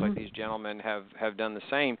 and it sounds like these gentlemen have done the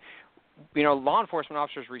same. Law enforcement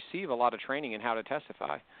officers receive a lot of training in how to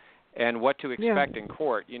testify and what to expect in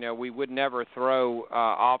court. We would never throw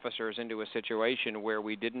officers into a situation where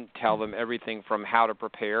we didn't tell them everything from how to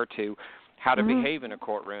prepare to how to behave in a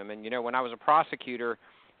courtroom. And, when I was a prosecutor,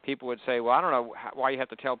 people would say, well, I don't know why you have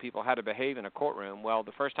to tell people how to behave in a courtroom. Well,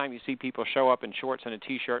 the first time you see people show up in shorts and a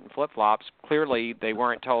T-shirt and flip-flops, clearly they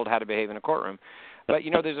weren't told how to behave in a courtroom. But,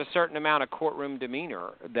 there's a certain amount of courtroom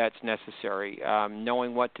demeanor that's necessary,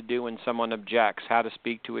 knowing what to do when someone objects, how to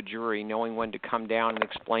speak to a jury, knowing when to come down and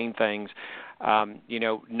explain things,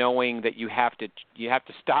 knowing that you have to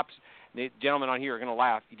stop. The gentlemen on here are going to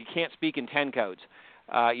laugh. You can't speak in 10 codes.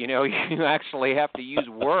 You actually have to use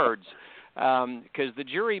words. Because the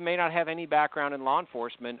jury may not have any background in law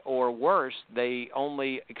enforcement, or worse, the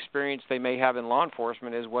only experience they may have in law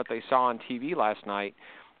enforcement is what they saw on TV last night.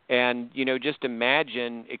 And, just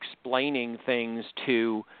imagine explaining things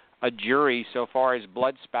to a jury so far as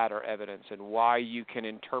blood spatter evidence and why you can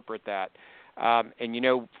interpret that.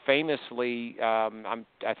 And, famously,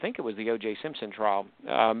 I think it was the O.J. Simpson trial,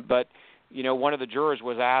 but, one of the jurors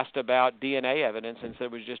was asked about DNA evidence and said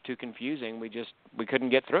it was just too confusing. We couldn't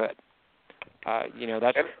get through it.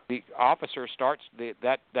 That's the officer starts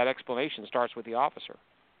that explanation starts with the officer.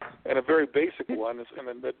 And a very basic one is, and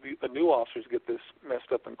then the new officers get this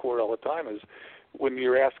messed up in court all the time, is when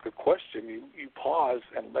you're asked a question, you pause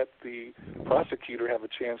and let the prosecutor have a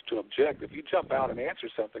chance to object. If you jump out and answer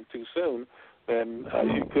something too soon, then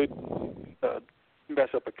you could mess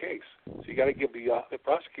up a case. So you got to give the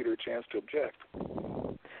prosecutor a chance to object.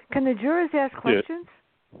 Can the jurors ask questions?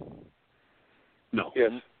 No.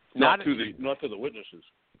 Yes. Not to the witnesses.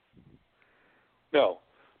 No.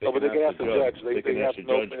 But they can ask the judge. They have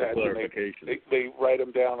notepads. They write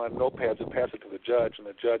them down on notepads and pass it to the judge, and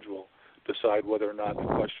the judge will decide whether or not the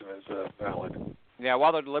question is valid. Yeah,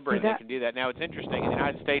 while they're deliberating, they can do that. Now, it's interesting. In the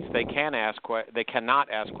United States, they cannot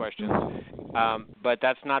ask questions, but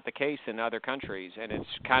that's not the case in other countries, and it's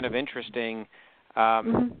kind of interesting.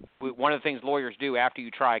 One of the things lawyers do after you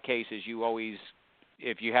try a case is you always,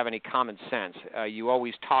 if you have any common sense, you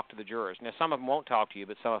always talk to the jurors. Now, some of them won't talk to you,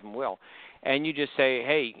 but some of them will. And you just say,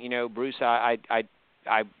 hey, Bruce,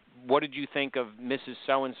 what did you think of Mrs.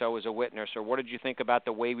 So-and-so as a witness? Or what did you think about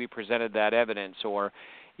the way we presented that evidence? Or,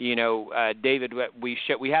 David,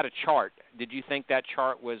 we had a chart. Did you think that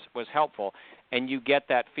chart was helpful? And you get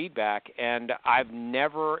that feedback. And I've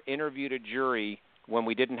never interviewed a jury when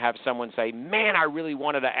we didn't have someone say, man, I really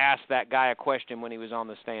wanted to ask that guy a question when he was on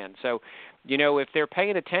the stand. So, if they're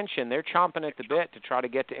paying attention, they're chomping at the bit to try to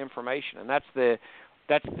get to information. And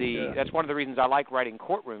that's one of the reasons I like writing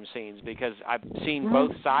courtroom scenes, because I've seen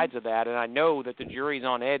both sides of that, and I know that the jury's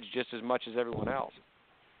on edge just as much as everyone else.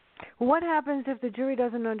 What happens if the jury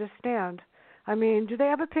doesn't understand? I mean, do they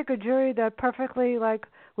ever pick a jury that perfectly,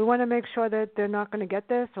 we want to make sure that they're not going to get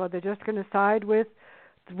this, or they're just going to side with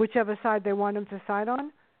whichever side they want them to side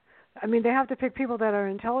on? I mean, they have to pick people that are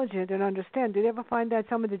intelligent and understand. Do they ever find that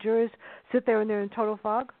some of the jurors sit there and they're in total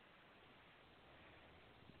fog?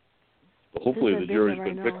 Well, hopefully the jury's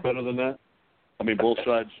been picked better than that. I mean, both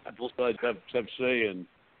sides have say in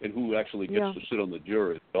who actually gets to sit on the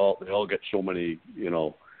jury. They all get so many,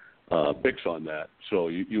 picks on that. So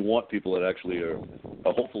you want people that actually are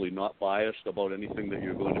hopefully not biased about anything that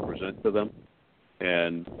you're going to present to them.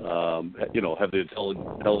 and have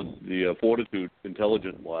the fortitude,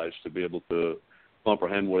 intelligent-wise, to be able to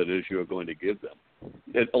comprehend what it is you're going to give them.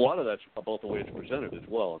 A lot of that's about the way it's presented as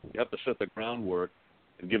well. You have to set the groundwork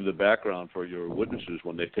and give the background for your witnesses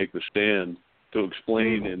when they take the stand to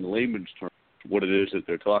explain in layman's terms what it is that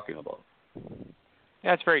they're talking about.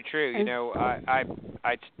 That's very true. I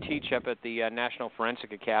teach up at the National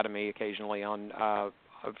Forensic Academy occasionally on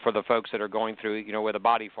for the folks that are going through, where the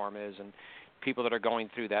body farm is, and people that are going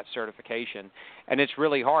through that certification. And it's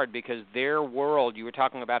really hard because their world, you were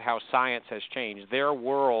talking about how science has changed, their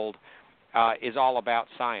world is all about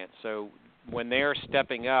science. So when they're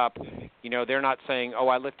stepping up, they're not saying, "Oh,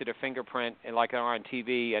 I lifted a fingerprint," and like on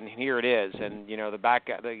TV, and here it is, and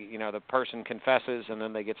the person confesses, and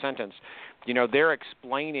then they get sentenced. They're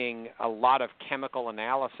explaining a lot of chemical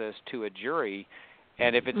analysis to a jury,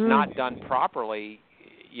 and if it's not done properly,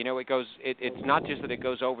 it's not just that it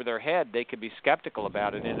goes over their head. They could be skeptical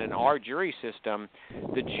about it. And in our jury system,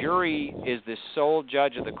 the jury is the sole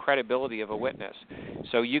judge of the credibility of a witness.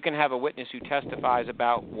 So you can have a witness who testifies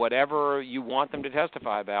about whatever you want them to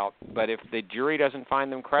testify about, but if the jury doesn't find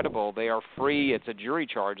them credible, they are free. It's a jury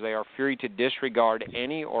charge. They are free to disregard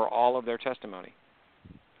any or all of their testimony.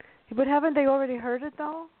 But haven't they already heard it,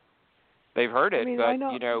 though? They've heard it, I but,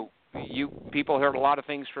 know. People heard a lot of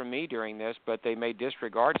things from me during this, but they may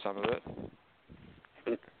disregard some of it.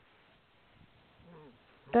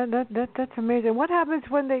 That's amazing. What happens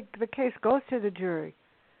when the case goes to the jury?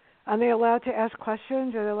 Are they allowed to ask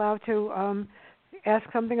questions? Are they allowed to ask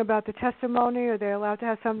something about the testimony? Are they allowed to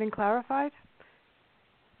have something clarified?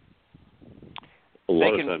 A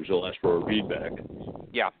lot of times they'll ask for a readback.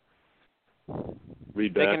 Yeah.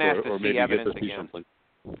 Readback or maybe get to see something.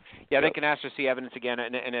 Yeah, they can ask to see evidence again,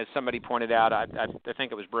 and as somebody pointed out, I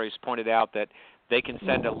think it was Bruce, pointed out that they can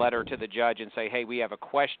send a letter to the judge and say, hey, we have a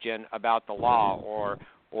question about the law, or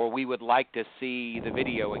we would like to see the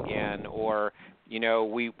video again, or,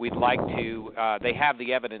 we'd like to, they have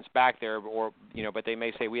the evidence back there, or, but they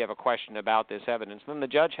may say, we have a question about this evidence. Then the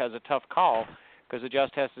judge has a tough call, because the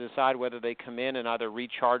judge has to decide whether they come in and either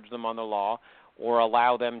recharge them on the law or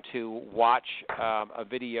allow them to watch a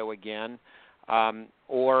video again.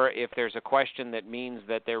 Or if there's a question that means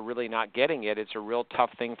that they're really not getting it, it's a real tough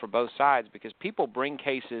thing for both sides, because people bring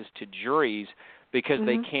cases to juries because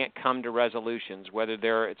they can't come to resolutions,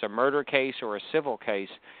 whether it's a murder case or a civil case,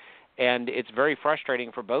 and it's very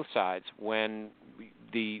frustrating for both sides when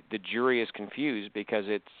the jury is confused, because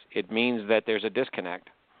it means that there's a disconnect.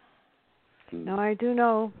 No, I do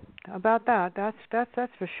know about that. That's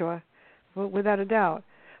for sure, without a doubt.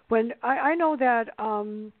 When I know that.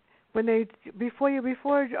 When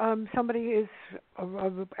before somebody is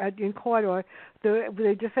in court, or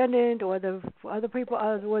the defendant, or the other people,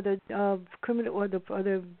 or the criminal, or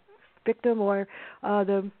the victim, or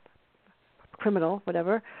the criminal,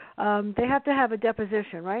 whatever, they have to have a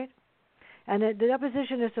deposition, right? And the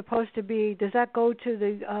deposition is supposed to be. Does that go to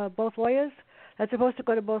the both lawyers? That's supposed to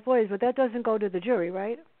go to both lawyers, but that doesn't go to the jury,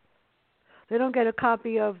 right? They don't get a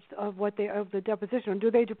copy of the deposition. Do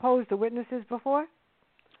they depose the witnesses before?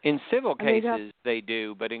 In civil cases, they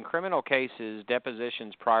do, but in criminal cases,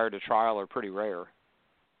 depositions prior to trial are pretty rare.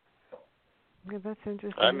 Yeah, that's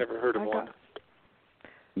interesting. I've never heard of one.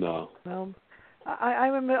 No. Well, I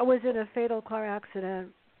remember I was in a fatal car accident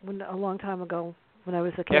a long time ago when I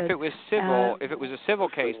was a kid. If it was a civil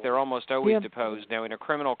case, they're almost always deposed. Now, in a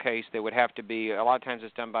criminal case, they would have to be. A lot of times,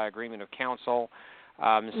 it's done by agreement of counsel.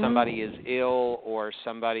 Somebody is ill, or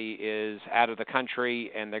somebody is out of the country,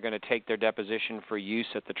 and they're going to take their deposition for use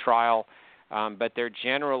at the trial. But they're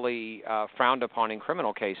generally frowned upon in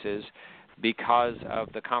criminal cases because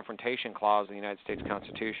of the confrontation clause in the United States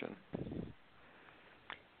Constitution.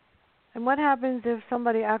 And what happens if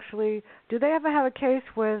somebody actually, do they ever have a case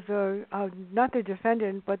where not the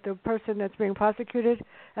defendant, but the person that's being prosecuted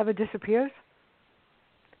ever disappears?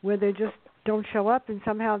 Where they just don't show up and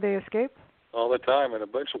somehow they escape? All the time, and a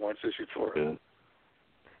bunch of warrants issued for it.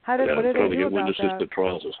 What do they do about that? Trying to get witnesses to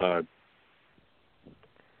trials is hard.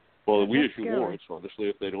 Well, we issue warrants, obviously,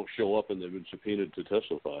 if they don't show up and they've been subpoenaed to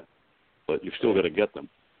testify. But you've still got to get them.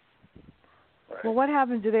 Right. Well, what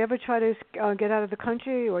happens? Do they ever try to get out of the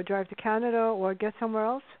country, or drive to Canada, or get somewhere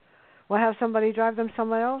else? Or have somebody drive them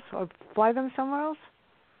somewhere else, or fly them somewhere else?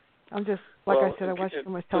 I'm just, I said, I watch too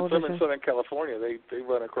much television. Some in Southern California, they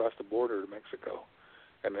run across the border to Mexico.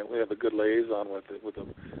 And then we have a good liaison with the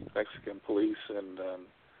Mexican police, and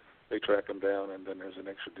they track them down, and then there's an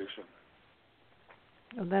extradition.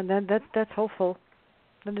 And then that's hopeful.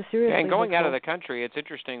 That is seriously and going hopeful. out of the country, it's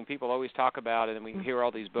interesting. People always talk about it, and we hear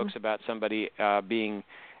all these books about somebody being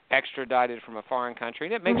extradited from a foreign country,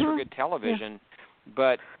 and it makes for good television.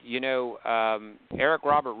 But Eric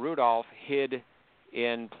Robert Rudolph hid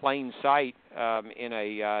in plain sight in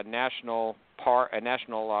a national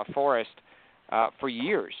forest for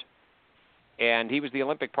years, and he was the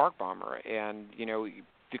Olympic Park bomber. And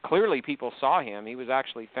clearly people saw him. He was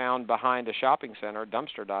actually found behind a shopping center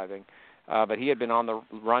dumpster diving, but he had been on the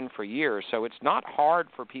run for years. So it's not hard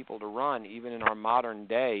for people to run, even in our modern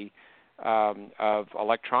day of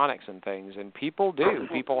electronics and things. And people do.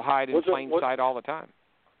 People hide in plain sight all the time.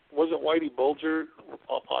 Wasn't Whitey Bulger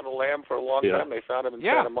on the lam for a long time? They found him in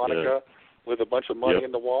Santa Monica with a bunch of money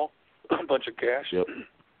in the wall, a bunch of cash. Yep.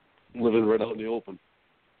 Living right out in the open.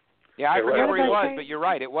 Yeah, I forget where he was, but you're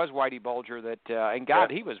right. It was Whitey Bulger that, and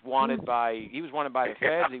God, he was wanted by the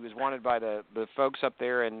feds. He was wanted by the folks up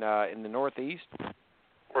there in the Northeast.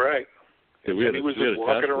 Right. Yeah, he was just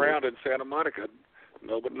walking around in Santa Monica.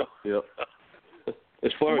 Nobody knows. Yep.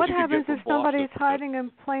 As far what as happens if somebody's hiding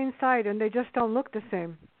in plain sight and they just don't look the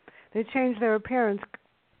same? They change their appearance,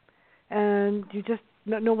 and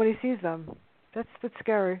nobody sees them. That's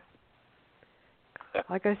scary.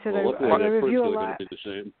 Like I said, I review a lot. Be the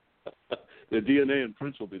same. The DNA and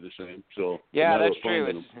prints will be the same. So that's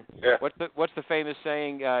true. What's the famous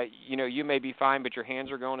saying? You may be fine, but your hands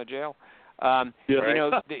are going to jail. The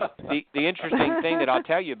interesting thing that I'll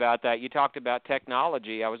tell you about that, you talked about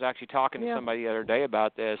technology. I was actually talking to somebody the other day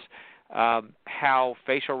about this, how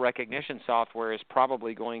facial recognition software is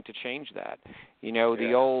probably going to change that.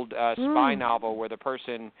 The old spy novel where the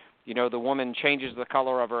person, the woman changes the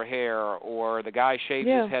color of her hair, or the guy shaves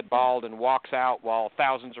his head bald and walks out while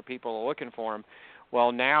thousands of people are looking for him.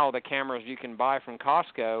 Well, now the cameras you can buy from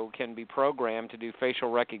Costco can be programmed to do facial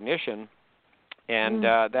recognition, and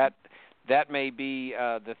that may be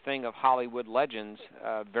the thing of Hollywood legends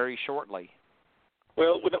very shortly.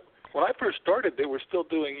 Well, when I first started, they were still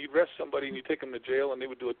doing, you'd arrest somebody and you take them to jail, and they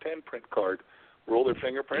would do a 10-print card, roll their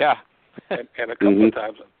fingerprint. Yeah. and a couple of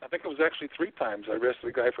times, I think it was actually 3 times, I arrested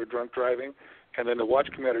a guy for drunk driving, and then the watch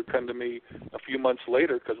commander would come to me a few months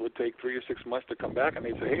later, because it would take 3 or 6 months to come back, and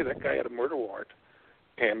they'd say, hey, that guy had a murder warrant.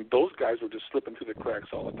 And those guys were just slipping through the cracks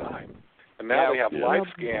all the time. And now they have live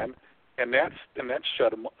scan, and that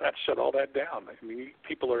shut all that down. I mean,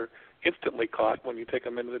 people are instantly caught when you take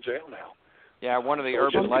them into the jail now. Yeah, one of the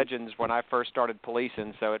urban legends when I first started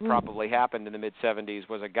policing, so it probably happened in the mid-'70s,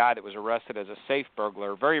 was a guy that was arrested as a safe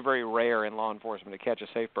burglar. Very, very rare in law enforcement to catch a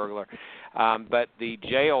safe burglar. But the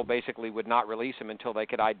jail basically would not release him until they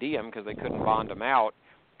could ID him because they couldn't bond him out.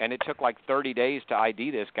 And it took like 30 days to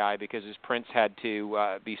ID this guy because his prints had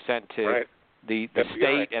to be sent to the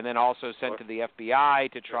state and then also sent to the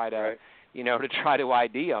FBI to try to... to try to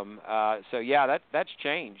ID them. That's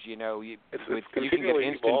changed. You can get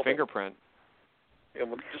instant fingerprint. Yeah,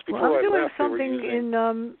 just I'm doing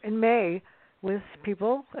something in May with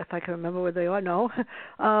people, if I can remember where they are. No,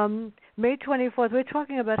 May 24th. We're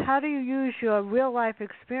talking about how do you use your real life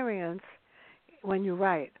experience when you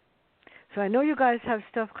write. So I know you guys have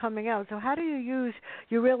stuff coming out. So how do you use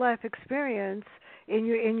your real life experience in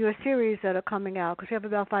your series that are coming out? Because you have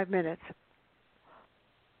about 5 minutes.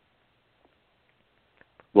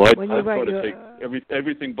 Well, I try to take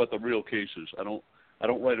everything but the real cases. I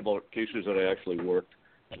don't write about cases that I actually worked.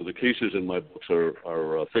 So the cases in my books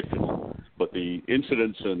are fictional, but the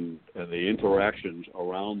incidents and the interactions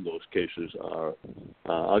around those cases are.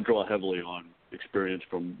 I draw heavily on experience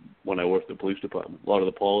from when I worked at the police department. A lot of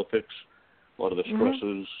the politics, a lot of the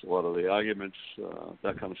stresses, a lot of the arguments,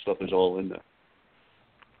 that kind of stuff is all in there.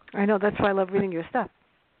 I know. That's why I love reading your stuff.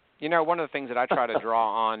 One of the things that I try to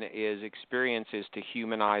draw on is experiences to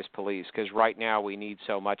humanize police, because right now we need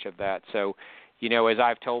so much of that. So, as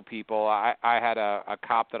I've told people, I had a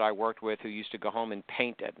cop that I worked with who used to go home and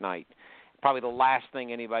paint at night. Probably the last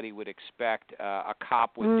thing anybody would expect a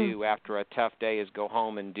cop would do after a tough day is go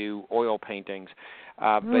home and do oil paintings.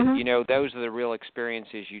 But, those are the real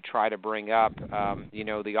experiences you try to bring up.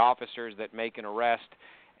 The officers that make an arrest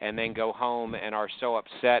and then go home and are so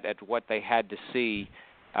upset at what they had to see.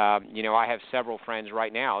 I have several friends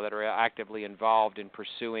right now that are actively involved in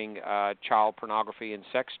pursuing child pornography and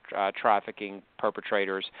sex trafficking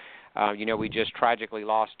perpetrators. We just tragically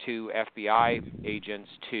lost 2 FBI agents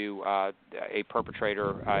to a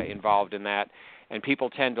perpetrator involved in that. And people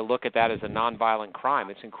tend to look at that as a nonviolent crime.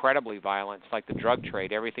 It's incredibly violent. It's like the drug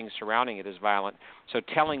trade. Everything surrounding it is violent. So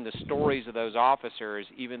telling the stories of those officers,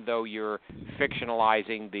 even though you're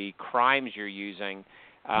fictionalizing the crimes you're using,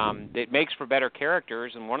 it makes for better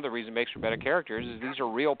characters, and one of the reasons it makes for better characters is these are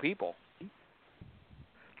real people.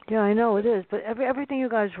 Yeah, I know it is, but everything you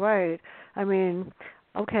guys write, I mean,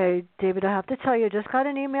 okay, David, I have to tell you, I just got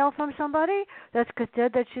an email from somebody that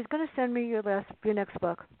said that she's going to send me your last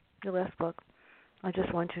book. I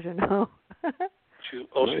just want you to know. She's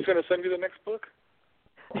going to send you the next book?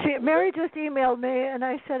 Mary just emailed me, and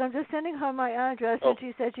I said, I'm just sending her my address, Oh. and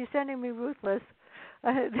she said she's sending me Ruthless.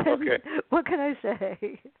 Okay. What can I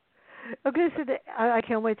say? Okay, so I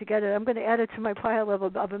can't wait to get it. I'm going to add it to my pile of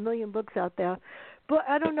 1 million books out there. But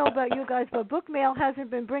I don't know about you guys, but book mail hasn't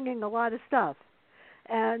been bringing a lot of stuff.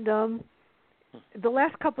 And the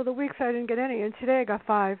last couple of weeks I didn't get any, and today I got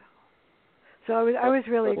 5. So I was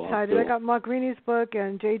really excited. I got Mark Greeny's book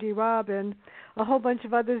and J.D. Robb and a whole bunch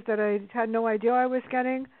of others that I had no idea I was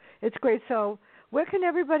getting. It's great. So where can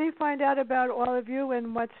everybody find out about all of you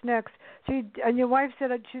and what's next? And your wife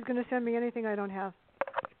said that she's going to send me anything I don't have.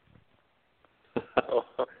 Oh,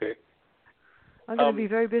 okay. I'm going to be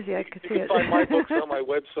very busy. I could see it. You can find my books on my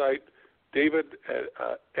website, David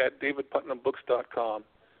at davidputnambooks.com.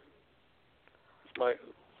 It's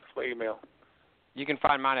my email. You can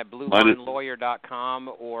find mine at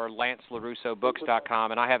bluelinelawyer.com or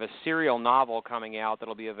lancelarussobooks.com, and I have a serial novel coming out that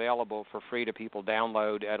will be available for free to people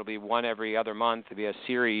download. It'll be one every other month. It'll be a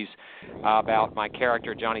series about my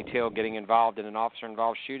character, Johnny Till, getting involved in an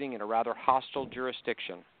officer-involved shooting in a rather hostile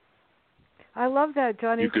jurisdiction. I love that,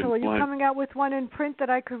 Johnny Till. Are you coming out with one in print that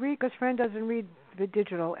I could read? Because Fran doesn't read the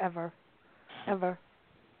digital ever.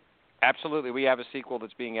 Absolutely. We have a sequel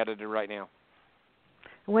that's being edited right now.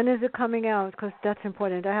 When is it coming out? Because that's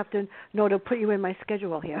important. I have to know to put you in my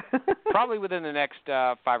schedule here. Probably within the next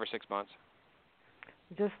 5 or 6 months.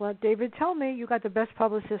 Just let David tell me. You got the best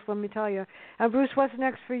publicist, let me tell you. And Bruce, what's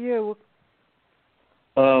next for you?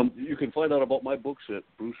 You can find out about my books at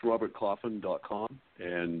brucerobertcoffin.com,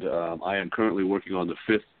 and I am currently working on the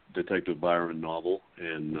 5th Detective Byron novel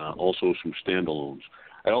and also some standalones.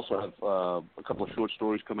 I also have a couple of short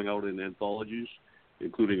stories coming out in anthologies,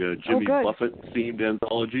 including a Jimmy Buffett-themed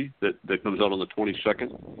anthology that comes out on the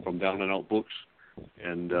 22nd from Down and Out Books,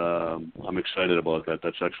 and I'm excited about that.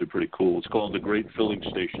 That's actually pretty cool. It's called The Great Filling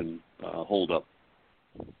Station Hold-Up.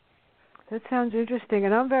 That sounds interesting,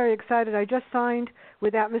 and I'm very excited. I just signed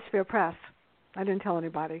with Atmosphere Press. I didn't tell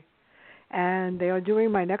anybody. And they are doing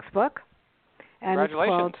my next book. And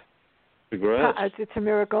congratulations. Congrats. It's a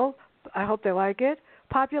miracle. I hope they like it.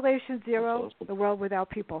 Population Zero, awesome. The World Without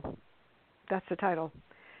People. That's the title.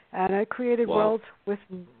 And I created worlds with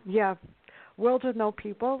no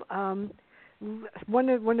people. One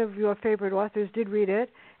of your favorite authors did read it,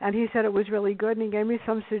 and he said it was really good, and he gave me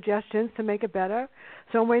some suggestions to make it better.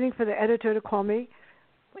 So I'm waiting for the editor to call me,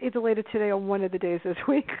 either later today or one of the days this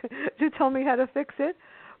week, to tell me how to fix it.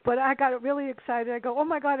 But I got really excited. I go, oh,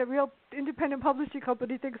 my God, a real independent publishing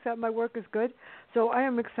company thinks that my work is good. So I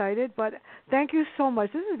am excited. But thank you so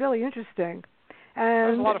much. This is really interesting. And that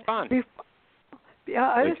was a lot of fun. This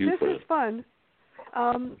is fun.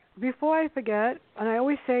 Before I forget, and I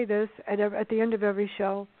always say this at the end of every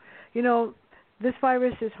show, this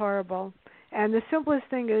virus is horrible. And the simplest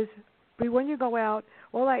thing is, when you go out,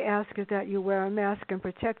 all I ask is that you wear a mask and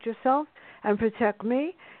protect yourself and protect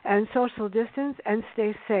me and social distance and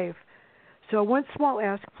stay safe. So one small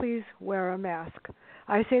ask, please wear a mask.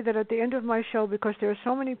 I say that at the end of my show because there are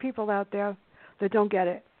so many people out there that don't get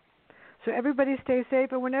it. So everybody stay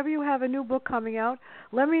safe, and whenever you have a new book coming out,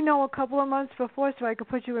 let me know a couple of months before so I can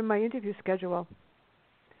put you in my interview schedule.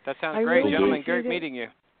 That sounds great, really gentlemen. Great meeting you.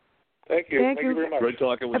 Thank you. Thank you very much. Great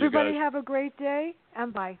talking with Everybody you guys. have a great day,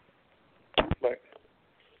 and bye.